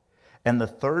died. And the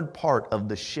third part of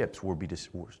the ships will be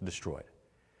destroyed.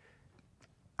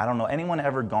 I don't know, anyone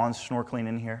ever gone snorkeling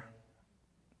in here?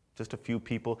 Just a few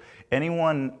people.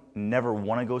 Anyone never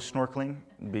want to go snorkeling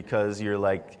because you're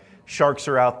like, sharks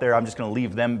are out there, I'm just going to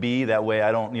leave them be, that way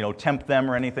I don't, tempt them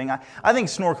or anything. I think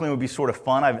snorkeling would be sort of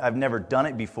fun. I've never done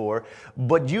it before.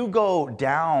 But you go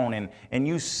down and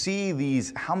you see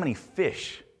these, how many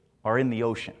fish are in the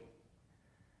ocean?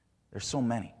 There's so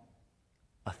many.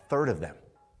 A third of them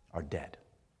are dead.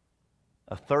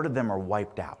 A third of them are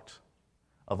wiped out.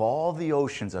 Of all the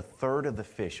oceans, a third of the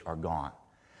fish are gone.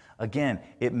 Again,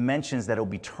 it mentions that it will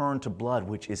be turned to blood,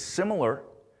 which is similar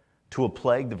to a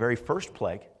plague, the very first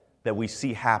plague that we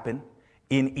see happen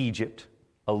in Egypt,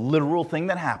 a literal thing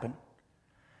that happened.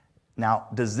 Now,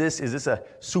 is this a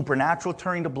supernatural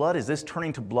turning to blood? Is this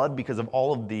turning to blood because of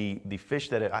all of the fish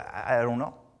that I don't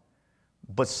know.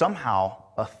 But somehow,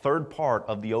 a third part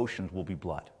of the oceans will be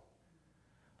blood.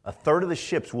 A third of the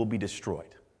ships will be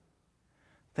destroyed.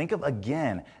 Think of,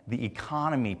 again, the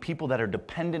economy, people that are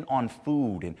dependent on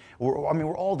food.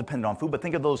 We're all dependent on food, but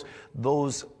think of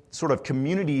those sort of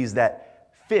communities that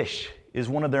fish is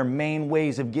one of their main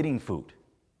ways of getting food.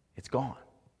 It's gone.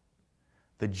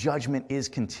 The judgment is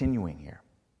continuing here.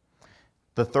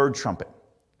 The third trumpet,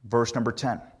 verse number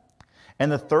 10. And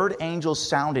the third angel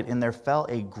sounded, and there fell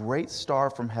a great star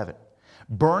from heaven,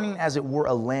 burning as it were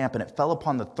a lamp, and it fell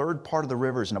upon the third part of the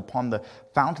rivers and upon the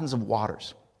fountains of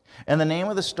waters. And the name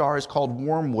of the star is called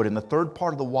Wormwood, and the third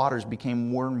part of the waters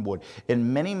became wormwood.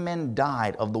 And many men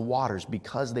died of the waters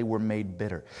because they were made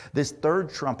bitter. This third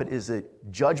trumpet is a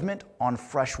judgment on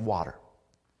fresh water.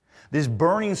 This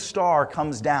burning star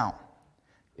comes down.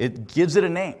 It gives it a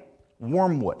name,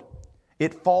 wormwood.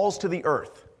 It falls to the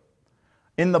earth.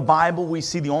 In the Bible, we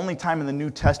see the only time in the New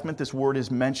Testament this word is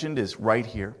mentioned is right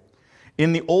here.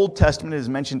 In the Old Testament, it is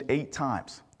mentioned 8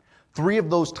 times. 3 of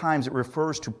those times it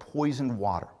refers to poisoned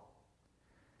water.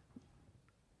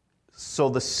 So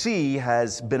the sea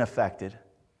has been affected.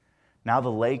 Now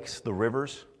the lakes, the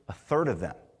rivers, a third of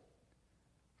them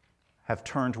have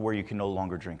turned to where you can no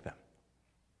longer drink them.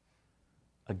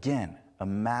 Again,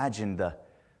 imagine the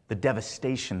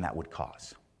devastation that would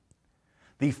cause.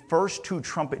 The first 2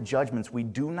 trumpet judgments, we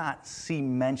do not see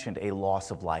mentioned a loss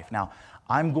of life. Now,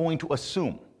 I'm going to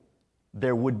assume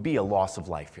there would be a loss of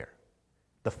life here.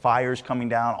 The fires coming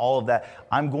down, all of that.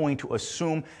 I'm going to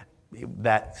assume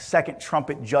that second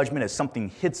trumpet judgment as something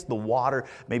hits the water,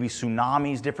 maybe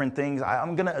tsunamis, different things.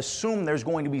 I'm going to assume there's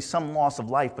going to be some loss of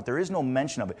life, but there is no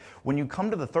mention of it. When you come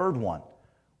to the third one,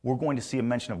 we're going to see a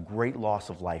mention of great loss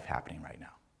of life happening right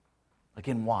now.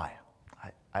 Again, why?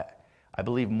 I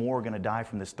believe more are going to die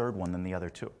from this third one than the other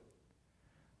 2.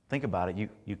 Think about it.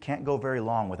 You can't go very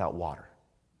long without water.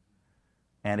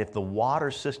 And if the water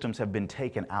systems have been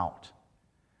taken out,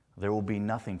 there will be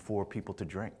nothing for people to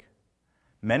drink.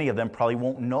 Many of them probably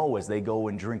won't know as they go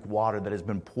and drink water that has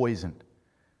been poisoned.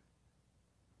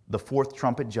 The fourth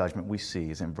trumpet judgment we see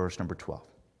is in verse number 12.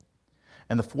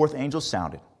 And the fourth angel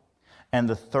sounded, and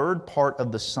the third part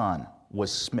of the sun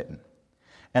was smitten,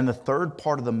 and the third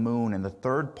part of the moon, and the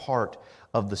third part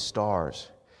of the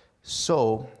stars,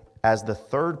 so as the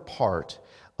third part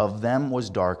of them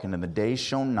was darkened, and the day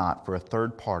shone not for a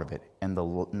third part of it, and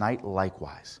the night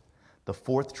likewise. The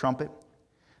fourth trumpet,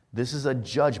 this is a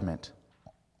judgment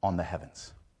on the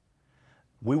heavens.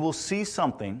 We will see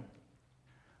something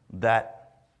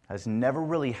that has never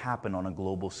really happened on a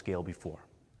global scale before,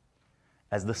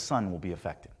 as the sun will be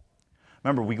affected.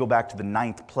 Remember, we go back to the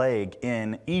 9th plague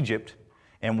in Egypt,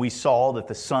 and we saw that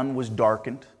the sun was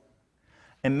darkened.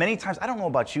 And many times, I don't know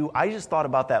about you, I just thought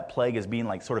about that plague as being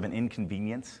like sort of an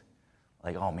inconvenience.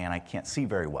 Like, oh man, I can't see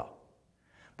very well.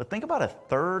 But think about a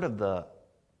third of the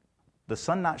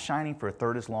sun not shining for a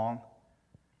third as long,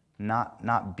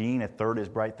 not being a third as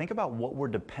bright. Think about what we're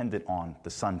dependent on the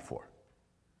sun for.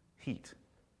 Heat.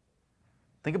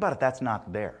 Think about if that's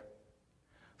not there.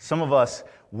 Some of us,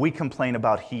 we complain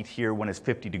about heat here when it's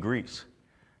 50 degrees,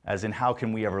 as in how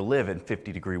can we ever live in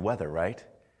 50-degree weather, right?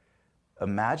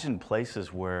 Imagine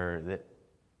places where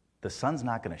the sun's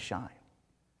not going to shine.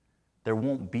 There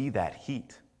won't be that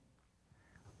heat.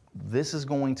 This is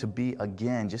going to be,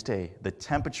 again, the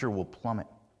temperature will plummet.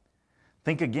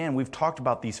 Think again, we've talked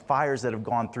about these fires that have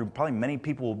gone through. Probably many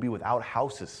people will be without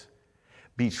houses,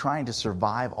 be trying to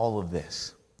survive all of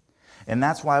this. And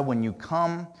that's why when you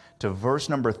come to verse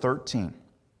number 13,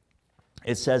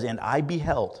 it says, "And I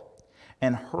beheld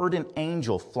and heard an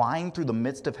angel flying through the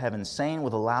midst of heaven, saying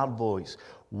with a loud voice,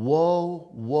 Woe,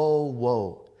 woe,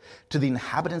 woe to the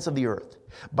inhabitants of the earth,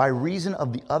 by reason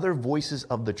of the other voices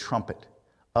of the trumpet,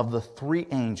 of the 3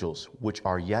 angels which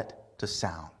are yet to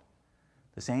sound."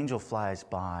 This angel flies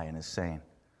by and is saying,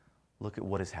 look at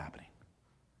what is happening,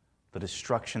 the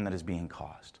destruction that is being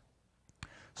caused.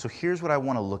 So here's what I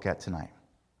want to look at tonight.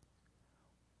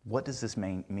 What does this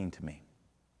mean to me?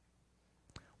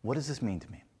 What does this mean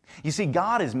to me? You see,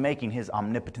 God is making his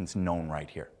omnipotence known right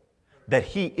here, that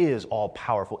he is all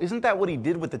powerful. Isn't that what he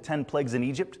did with the 10 plagues in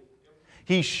Egypt?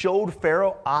 He showed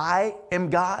Pharaoh, I am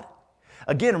God.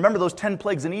 Again, remember those 10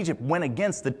 plagues in Egypt went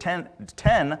against the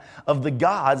 10 of the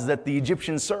gods that the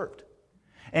Egyptians served.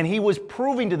 And he was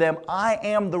proving to them, I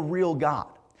am the real God.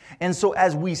 And so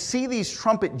as we see these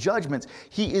trumpet judgments,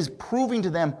 he is proving to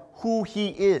them who he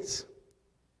is.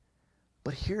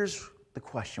 But here's the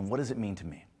question, what does it mean to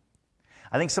me?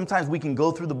 I think sometimes we can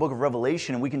go through the book of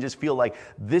Revelation and we can just feel like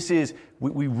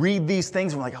we read these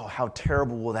things and we're like, oh, how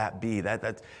terrible will that be?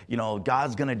 That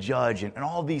God's going to judge and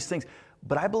all these things.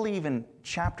 But I believe in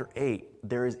chapter 8,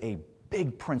 there is a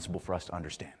big principle for us to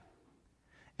understand.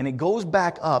 And it goes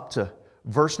back up to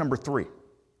verse number 3.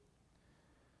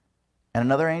 "And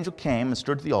another angel came and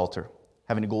stood to the altar,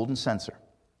 having a golden censer.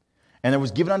 And there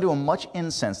was given unto him much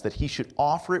incense, that he should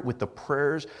offer it with the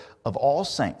prayers of all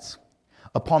saints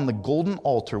upon the golden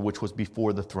altar which was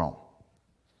before the throne.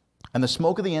 And the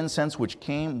smoke of the incense which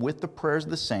came with the prayers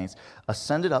of the saints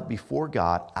ascended up before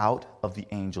God out of the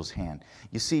angel's hand."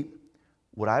 You see,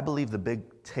 what I believe the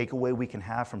big takeaway we can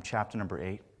have from chapter number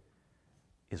 8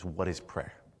 is, what is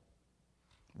prayer?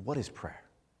 What is prayer?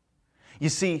 You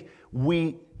see,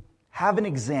 we have an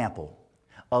example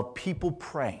of people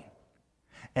praying,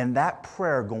 and that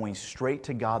prayer going straight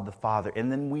to God the Father.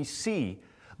 And then we see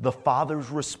the Father's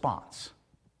response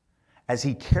as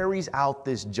he carries out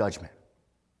this judgment.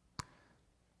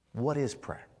 What is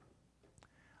prayer?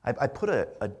 I put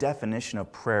a definition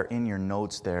of prayer in your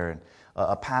notes there. And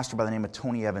a pastor by the name of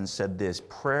Tony Evans said this: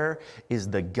 prayer is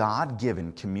the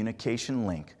God-given communication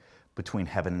link between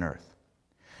heaven and earth.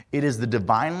 It is the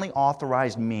divinely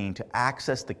authorized means to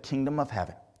access the kingdom of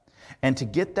heaven and to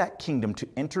get that kingdom to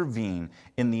intervene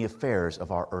in the affairs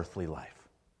of our earthly life.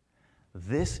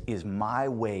 This is my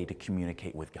way to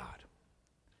communicate with God.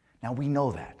 Now, we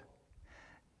know that.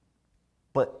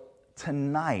 But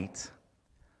tonight,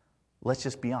 let's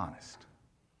just be honest.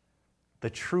 The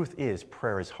truth is,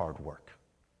 prayer is hard work.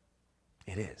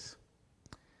 It is.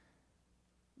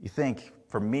 You think,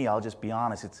 for me, I'll just be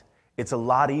honest, it's a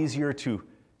lot easier to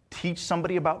teach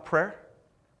somebody about prayer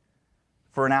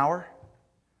for an hour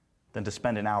than to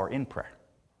spend an hour in prayer.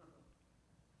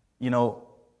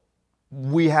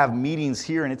 We have meetings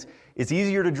here, and it's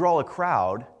easier to draw a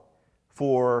crowd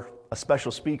for a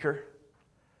special speaker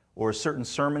or a certain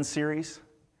sermon series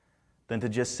than to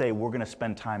just say, we're going to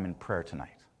spend time in prayer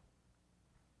tonight.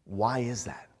 Why is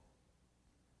that?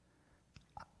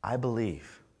 I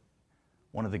believe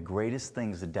one of the greatest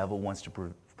things the devil wants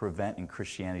to prevent in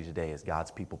Christianity today is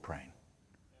God's people praying.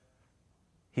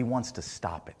 He wants to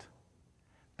stop it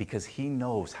because he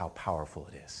knows how powerful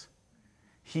it is.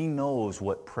 He knows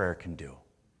what prayer can do.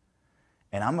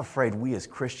 And I'm afraid we as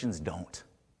Christians don't.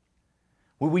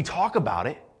 We talk about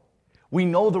it. We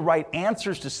know the right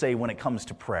answers to say when it comes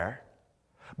to prayer,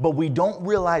 but we don't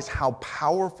realize how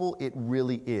powerful it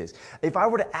really is. If I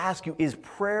were to ask you, is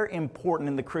prayer important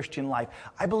in the Christian life?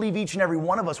 I believe each and every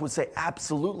one of us would say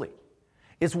absolutely.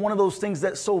 It's one of those things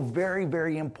that's so very,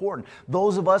 very important.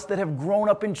 Those of us that have grown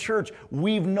up in church,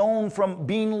 we've known from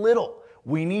being little,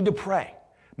 we need to pray.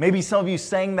 Maybe some of you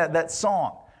sang that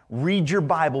song, read your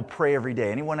Bible, pray every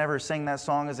day. Anyone ever sang that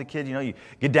song as a kid? You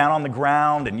get down on the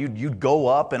ground and you'd go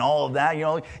up and all of that.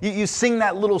 You sing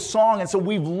that little song. And so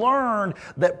we've learned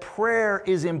that prayer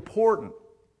is important.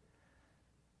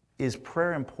 Is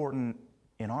prayer important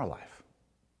in our life?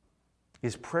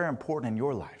 Is prayer important in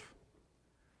your life?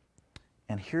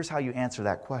 And here's how you answer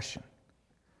that question.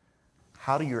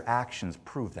 How do your actions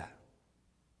prove that?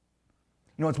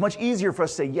 It's much easier for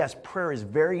us to say, yes, prayer is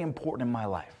very important in my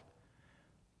life.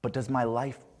 But does my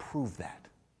life prove that?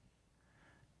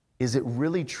 Is it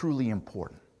really, truly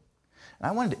important? And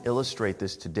I wanted to illustrate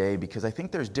this today because I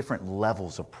think there's different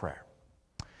levels of prayer.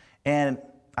 And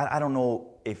I don't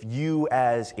know if you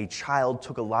as a child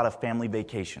took a lot of family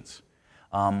vacations.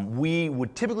 We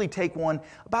would typically take one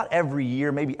about every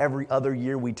year, maybe every other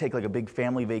year. We'd take like a big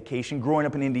family vacation. Growing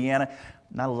up in Indiana,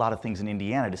 not a lot of things in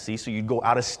Indiana to see, so you'd go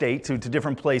out of state to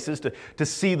different places to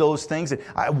see those things.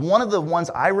 And one of the ones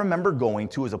I remember going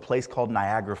to is a place called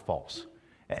Niagara Falls.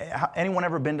 Anyone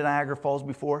ever been to Niagara Falls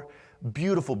before?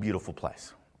 Beautiful, beautiful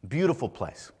place. Beautiful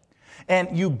place.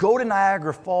 And you go to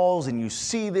Niagara Falls and you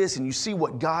see this and you see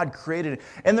what God created.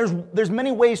 And there's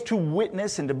many ways to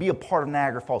witness and to be a part of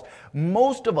Niagara Falls.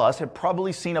 Most of us have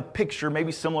probably seen a picture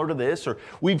maybe similar to this, or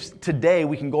today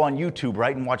we can go on YouTube,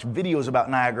 right, and watch videos about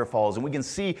Niagara Falls and we can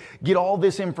get all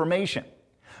this information.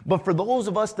 But for those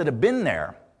of us that have been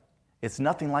there, it's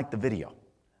nothing like the video.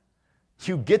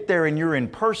 You get there and you're in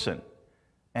person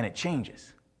and it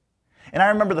changes. And I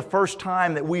remember the first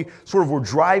time that we sort of were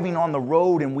driving on the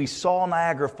road and we saw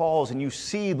Niagara Falls, and you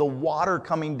see the water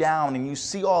coming down and you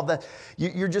see all that.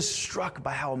 You're just struck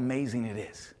by how amazing it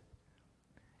is.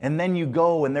 And then you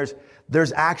go and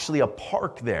there's actually a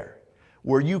park there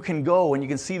where you can go and you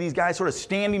can see these guys sort of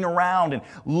standing around and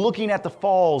looking at the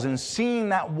falls and seeing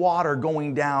that water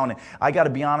going down. And I got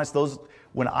to be honest,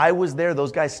 when I was there,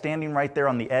 those guys standing right there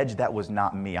on the edge, that was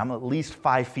not me. I'm at least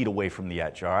 5 feet away from the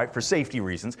edge, all right, for safety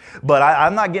reasons. But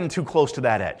I'm not getting too close to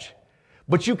that edge.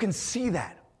 But you can see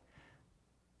that.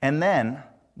 And then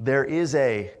there is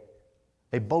a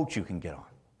boat you can get on.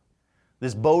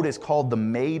 This boat is called the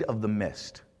Maid of the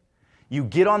Mist. You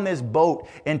get on this boat,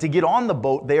 and to get on the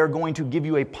boat, they are going to give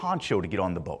you a poncho to get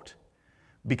on the boat,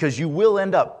 because you will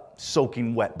end up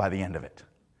soaking wet by the end of it,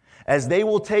 as they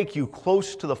will take you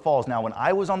close to the falls. Now, when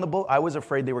I was on the boat, I was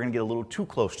afraid they were going to get a little too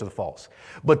close to the falls.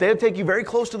 But they'll take you very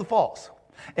close to the falls,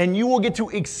 and you will get to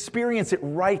experience it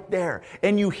right there.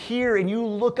 And you hear and you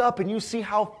look up and you see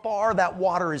how far that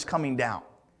water is coming down.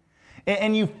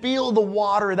 And you feel the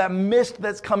water, that mist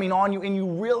that's coming on you, and you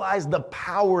realize the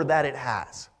power that it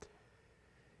has.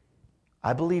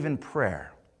 I believe in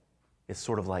prayer. It's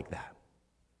sort of like that.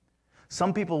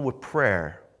 Some people with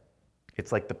prayer,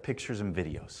 it's like the pictures and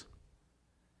videos.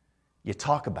 You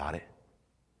talk about it,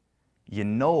 you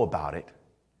know about it,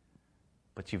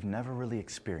 but you've never really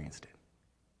experienced it.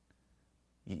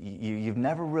 You've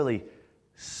never really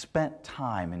spent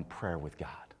time in prayer with God.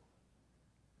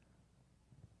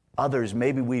 Others,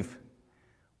 maybe we've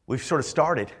sort of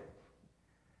started.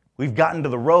 We've gotten to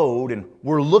the road and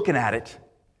we're looking at it,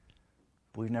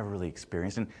 but we've never really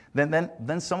experienced it. And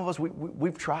then some of us,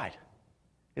 we've tried.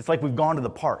 It's like we've gone to the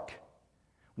park.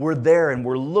 We're there and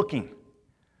we're looking.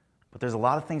 But there's a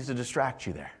lot of things to distract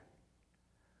you there.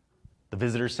 The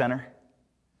visitor center,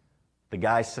 the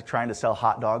guys trying to sell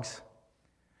hot dogs.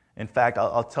 In fact,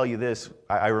 I'll tell you this.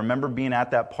 I remember being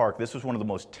at that park. This was one of the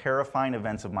most terrifying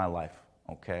events of my life,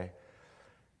 okay?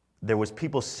 There was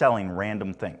people selling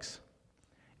random things.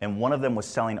 And one of them was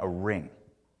selling a ring.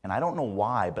 And I don't know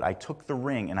why, but I took the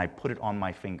ring and I put it on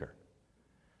my finger.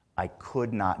 I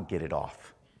could not get it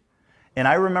off. And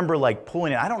I remember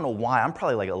pulling it. I don't know why. I'm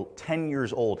probably 10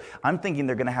 years old. I'm thinking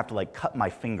they're going to have to cut my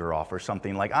finger off or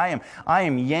something. I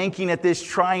am yanking at this,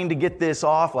 trying to get this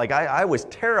off. I was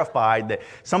terrified that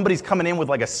somebody's coming in with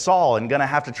a saw and going to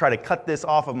have to try to cut this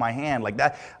off of my hand like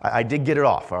that. I did get it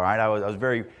off, all right? I was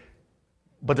very...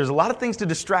 But there's a lot of things to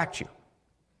distract you.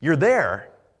 You're there,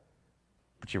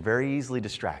 but you're very easily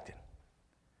distracted.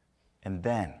 And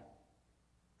then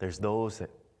there's those that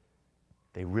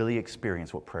they really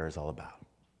experience what prayer is all about.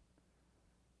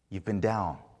 You've been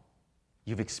down.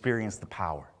 You've experienced the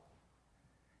power.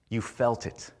 You felt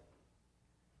it.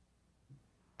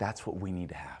 That's what we need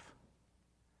to have.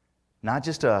 Not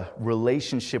just a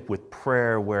relationship with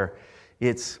prayer where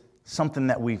it's something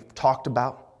that we've talked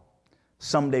about,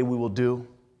 someday we will do,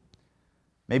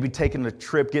 maybe taking a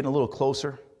trip, getting a little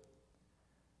closer,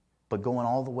 but going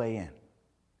all the way in.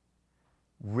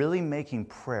 Really making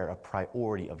prayer a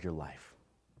priority of your life.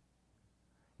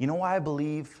 You know why I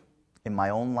believe in my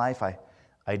own life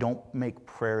I don't make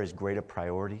prayer as great a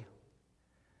priority?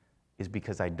 Is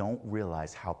because I don't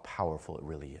realize how powerful it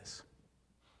really is.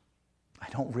 I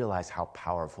don't realize how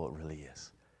powerful it really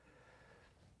is.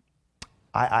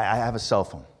 I have a cell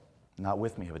phone. Not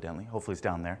with me, evidently. Hopefully it's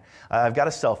down there. I've got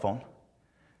a cell phone,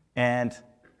 and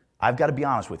I've got to be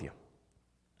honest with you.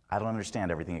 I don't understand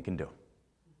everything it can do.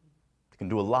 It can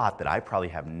do a lot that I probably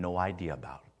have no idea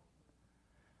about.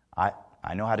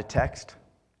 I know how to text.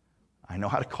 I know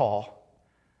how to call.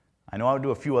 I know how to do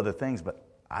a few other things, but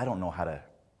I don't know how to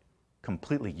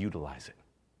completely utilize it.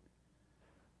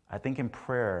 I think in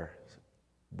prayer,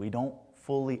 we don't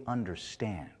fully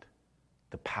understand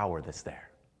the power that's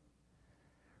there.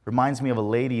 Reminds me of a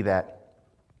lady that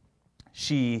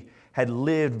she had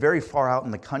lived very far out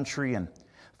in the country, and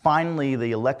finally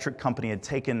the electric company had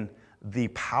taken the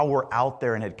power out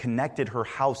there and had connected her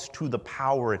house to the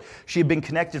power. And she had been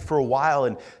connected for a while,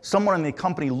 and someone in the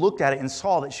company looked at it and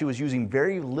saw that she was using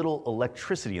very little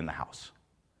electricity in the house.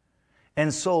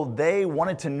 And so they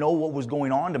wanted to know what was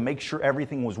going on to make sure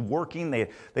everything was working. They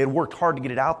had worked hard to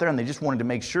get it out there, and they just wanted to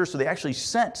make sure. So they actually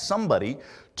sent somebody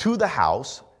to the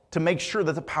house to make sure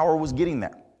that the power was getting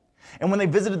there. And when they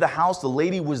visited the house, the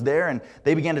lady was there, and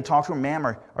they began to talk to her. Ma'am,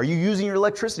 are you using your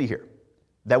electricity here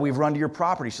that we've run to your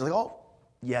property? She's like, oh,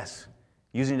 yes,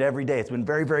 using it every day. It's been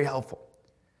very, very helpful.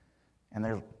 And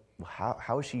they're, well,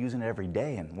 how is she using it every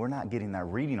day? And we're not getting that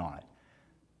reading on it.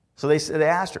 So they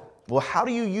asked her, well, how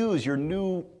do you use your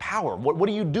new power? What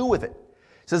do you do with it?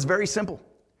 She says, very simple.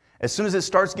 As soon as it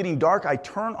starts getting dark, I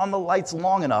turn on the lights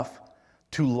long enough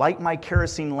to light my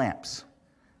kerosene lamps,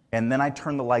 and then I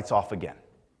turn the lights off again.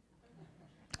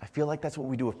 I feel like that's what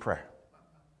we do with prayer.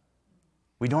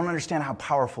 We don't understand how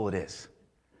powerful it is.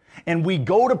 And we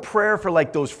go to prayer for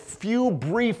like those few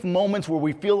brief moments where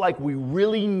we feel like we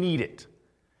really need it.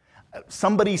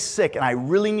 Somebody's sick, and I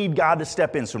really need God to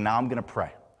step in, so now I'm going to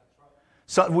pray.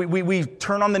 So we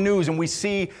turn on the news and we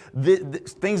see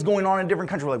things going on in different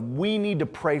countries. We're like, we need to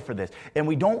pray for this. And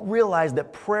we don't realize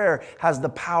that prayer has the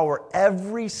power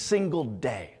every single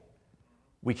day.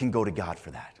 We can go to God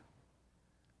for that.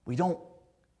 We don't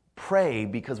pray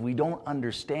because we don't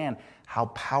understand how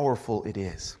powerful it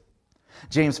is.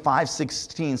 James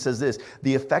 5:16 says this,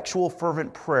 the effectual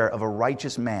fervent prayer of a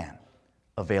righteous man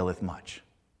availeth much.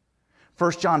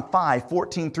 1 John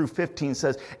 5:14-15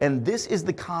 says, and this is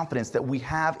the confidence that we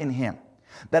have in him,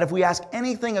 that if we ask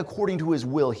anything according to his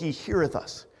will, he heareth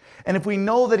us. And if we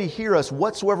know that he heareth us,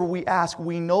 whatsoever we ask,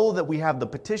 we know that we have the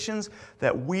petitions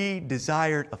that we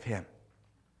desired of him.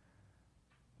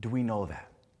 Do we know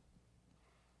that?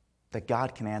 That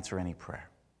God can answer any prayer.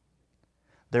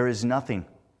 There is nothing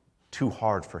too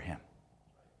hard for him.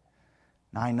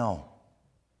 Now I know.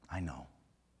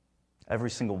 Every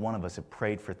single one of us have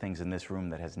prayed for things in this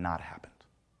room that has not happened.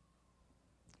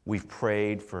 We've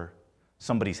prayed for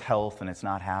somebody's health and it's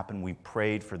not happened. We've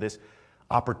prayed for this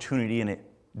opportunity and it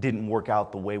didn't work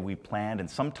out the way we planned. And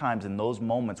sometimes in those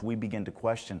moments we begin to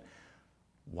question,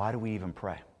 why do we even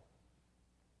pray?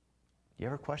 You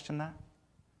ever question that?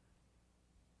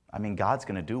 I mean, God's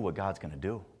going to do what God's going to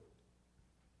do.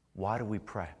 Why do we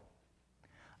pray?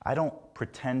 I don't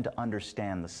pretend to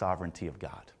understand the sovereignty of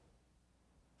God.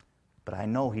 But I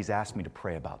know he's asked me to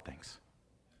pray about things.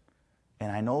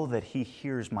 And I know that he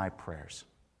hears my prayers.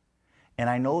 And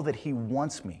I know that he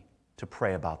wants me to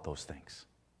pray about those things.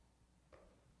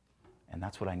 And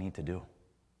that's what I need to do.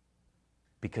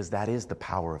 Because that is the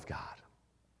power of God.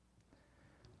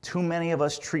 Too many of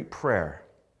us treat prayer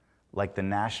like the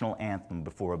national anthem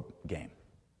before a game.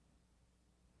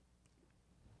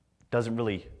 Doesn't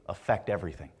really affect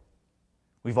everything.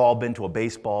 We've all been to a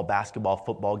baseball, basketball,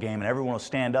 football game, and everyone will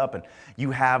stand up, and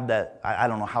you have that, I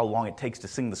don't know how long it takes to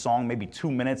sing the song, maybe 2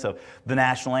 minutes of the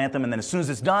national anthem, and then as soon as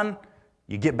it's done,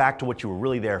 you get back to what you were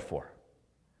really there for.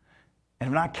 And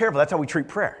if we're not careful, that's how we treat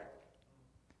prayer.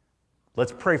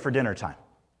 Let's pray for dinner time.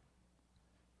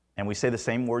 And we say the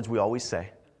same words we always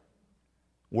say.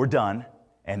 We're done,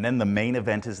 and then the main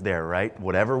event is there, right?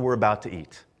 Whatever we're about to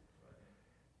eat.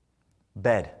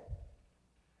 Bed.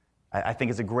 I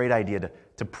think it's a great idea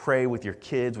to pray with your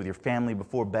kids, with your family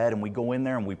before bed, and we go in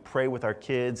there and we pray with our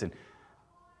kids, and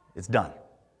it's done.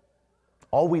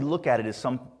 All we look at it is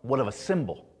somewhat of a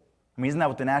symbol. I mean, isn't that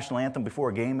what the national anthem before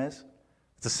a game is?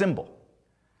 It's a symbol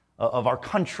of our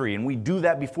country, and we do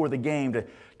that before the game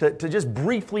to just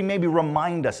briefly maybe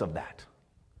remind us of that.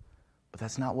 But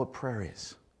that's not what prayer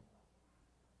is,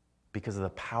 because of the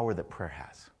power that prayer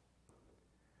has.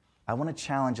 I want to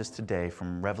challenge us today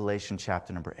from Revelation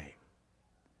chapter number 8.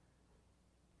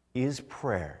 Is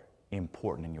prayer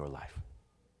important in your life?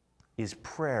 Is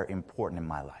prayer important in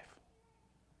my life?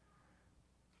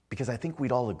 Because I think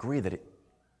we'd all agree that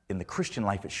in the Christian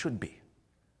life it should be.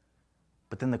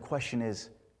 But then the question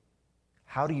is,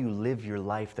 how do you live your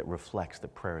life that reflects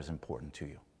that prayer is important to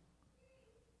you?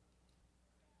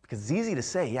 Because it's easy to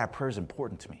say, yeah, prayer is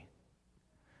important to me.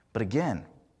 But again,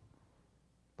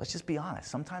 let's just be honest.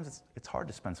 Sometimes it's hard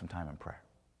to spend some time in prayer.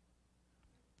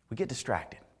 We get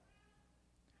distracted.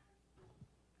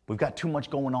 We've got too much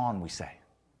going on, we say.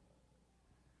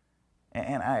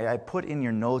 And I put in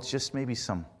your notes just maybe it's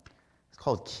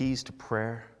called keys to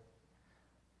prayer.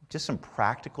 Just some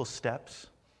practical steps.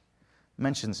 It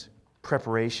mentions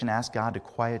preparation. Ask God to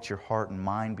quiet your heart and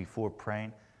mind before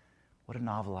praying. What a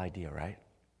novel idea, right?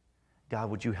 God,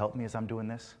 would you help me as I'm doing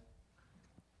this?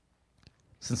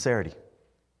 Sincerity.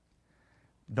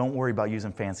 Don't worry about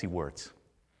using fancy words.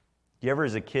 You ever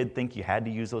as a kid think you had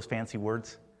to use those fancy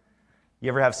words? You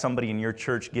ever have somebody in your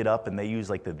church get up and they use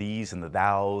like the these and the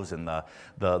thous and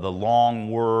the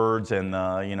long words and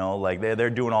like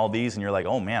they're doing all these and you're like,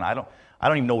 oh man, I don't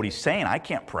even know what he's saying. I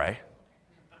can't pray.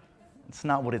 It's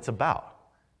not what it's about.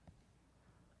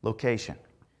 Location.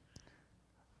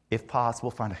 If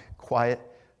possible, find a quiet,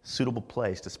 suitable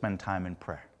place to spend time in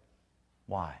prayer.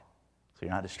 Why? So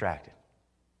you're not distracted.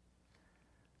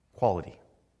 Quality.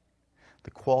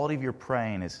 The quality of your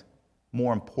praying is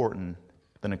more important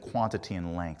than a quantity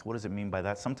and length. What does it mean by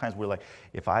that? Sometimes we're like,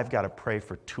 if I've got to pray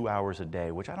for 2 hours a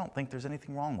day, which I don't think there's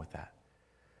anything wrong with that.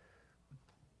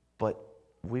 But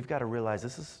we've got to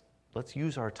realize let's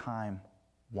use our time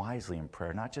wisely in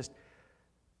prayer, not just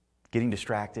getting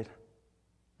distracted.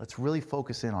 Let's really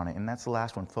focus in on it. And that's the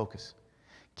last one, focus.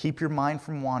 Keep your mind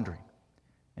from wandering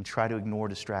and try to ignore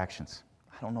distractions.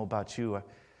 I don't know about you.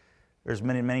 There's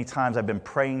many times I've been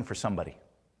praying for somebody.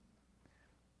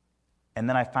 And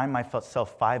then I find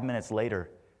myself 5 minutes later,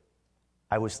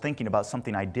 I was thinking about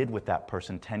something I did with that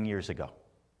person 10 years ago.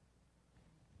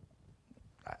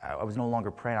 I was no longer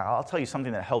praying. I'll tell you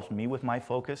something that helps me with my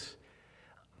focus.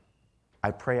 I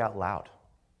pray out loud.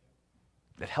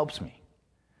 It helps me.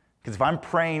 Because if I'm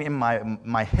praying in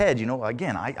my head,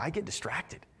 again, I get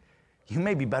distracted. You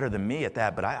may be better than me at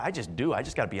that, but I just do. I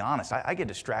just got to be honest. I get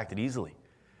distracted easily.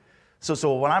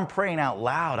 So when I'm praying out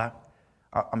loud,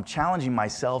 I'm challenging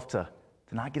myself to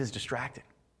not get as distracted.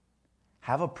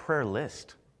 Have a prayer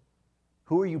list.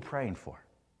 Who are you praying for?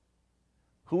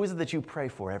 Who is it that you pray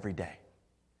for every day?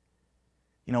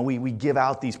 We give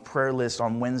out these prayer lists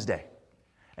on Wednesday,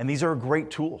 and these are a great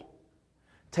tool.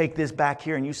 Take this back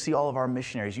here, and you see all of our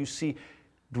missionaries.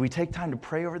 Do we take time to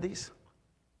pray over these?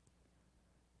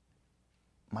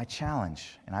 My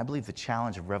challenge, and I believe the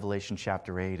challenge of Revelation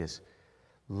chapter 8 is,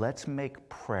 let's make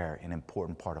prayer an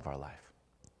important part of our life.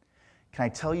 Can I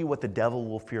tell you what the devil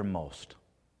will fear most?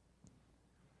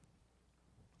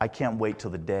 I can't wait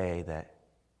till the day that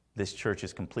this church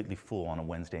is completely full on a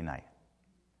Wednesday night.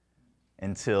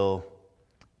 Until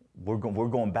we're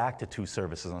going back to 2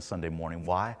 services on Sunday morning.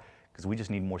 Why? Because we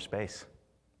just need more space.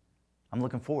 I'm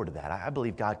looking forward to that. I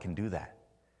believe God can do that.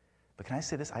 But can I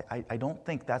say this? I don't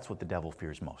think that's what the devil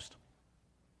fears most.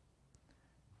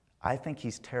 I think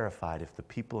he's terrified if the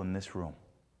people in this room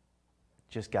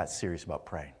just got serious about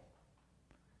praying.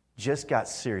 Just got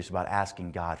serious about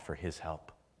asking God for his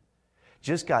help.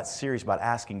 Just got serious about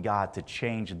asking God to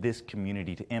change this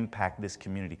community, to impact this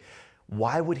community.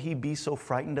 Why would he be so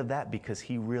frightened of that? Because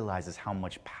he realizes how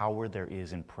much power there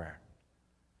is in prayer.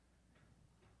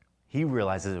 He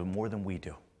realizes it more than we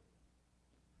do.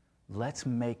 Let's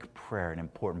make prayer an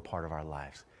important part of our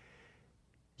lives.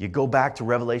 You go back to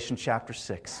Revelation chapter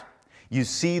 6. You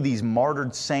see these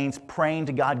martyred saints praying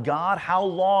to God, God, how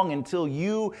long until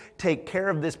you take care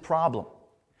of this problem?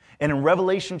 And in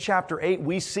Revelation chapter 8,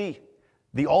 we see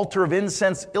the altar of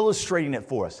incense illustrating it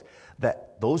for us,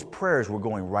 that those prayers were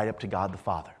going right up to God the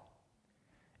Father.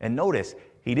 And notice,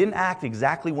 he didn't act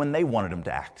exactly when they wanted him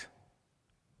to act,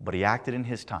 but he acted in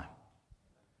his time.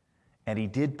 And he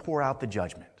did pour out the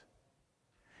judgment.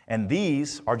 And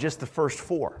these are just the first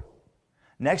 4.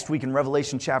 Next week in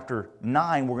Revelation chapter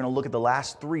 9, we're going to look at the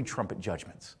last 3 trumpet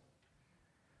judgments.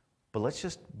 But let's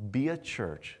just be a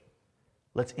church.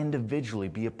 Let's individually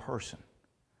be a person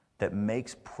that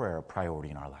makes prayer a priority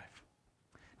in our life.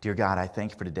 Dear God, I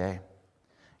thank you for today.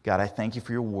 God, I thank you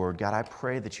for your word. God, I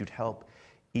pray that you'd help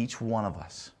each one of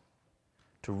us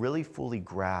to really fully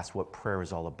grasp what prayer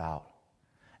is all about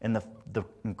and the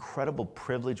incredible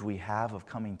privilege we have of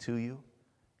coming to you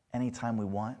anytime we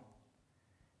want.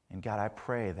 And God, I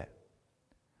pray that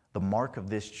the mark of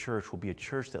this church will be a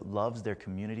church that loves their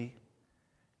community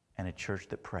and a church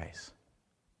that prays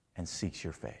and seeks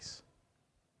your face.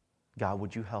 God,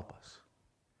 would you help us?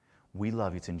 We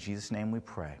love you. It's in Jesus' name we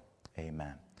pray.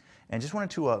 Amen. And just wanted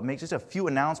to make just a few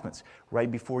announcements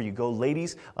right before you go.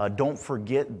 Ladies, don't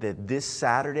forget that this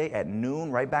Saturday at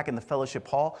noon, right back in the fellowship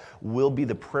hall, will be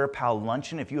the Prayer Pal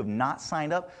Luncheon. If you have not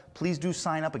signed up, please do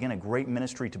sign up. Again, a great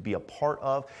ministry to be a part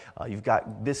of. You've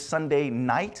got this Sunday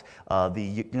night,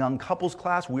 the young couples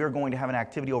class. We are going to have an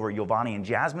activity over at Giovanni and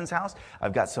Jasmine's house.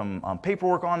 I've got some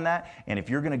paperwork on that. And if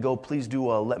you're going to go, please do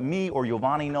let me or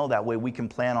Giovanni know. That way we can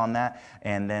plan on that.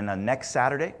 And then next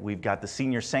Saturday, we've got the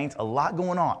Senior Saints. A lot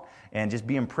going on. And just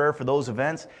be in prayer for those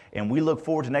events. And we look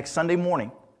forward to next Sunday morning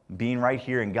being right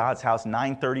here in God's house,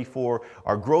 9:30 for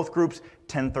our growth groups,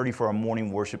 10:30 for our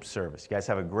morning worship service. You guys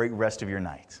have a great rest of your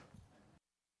night.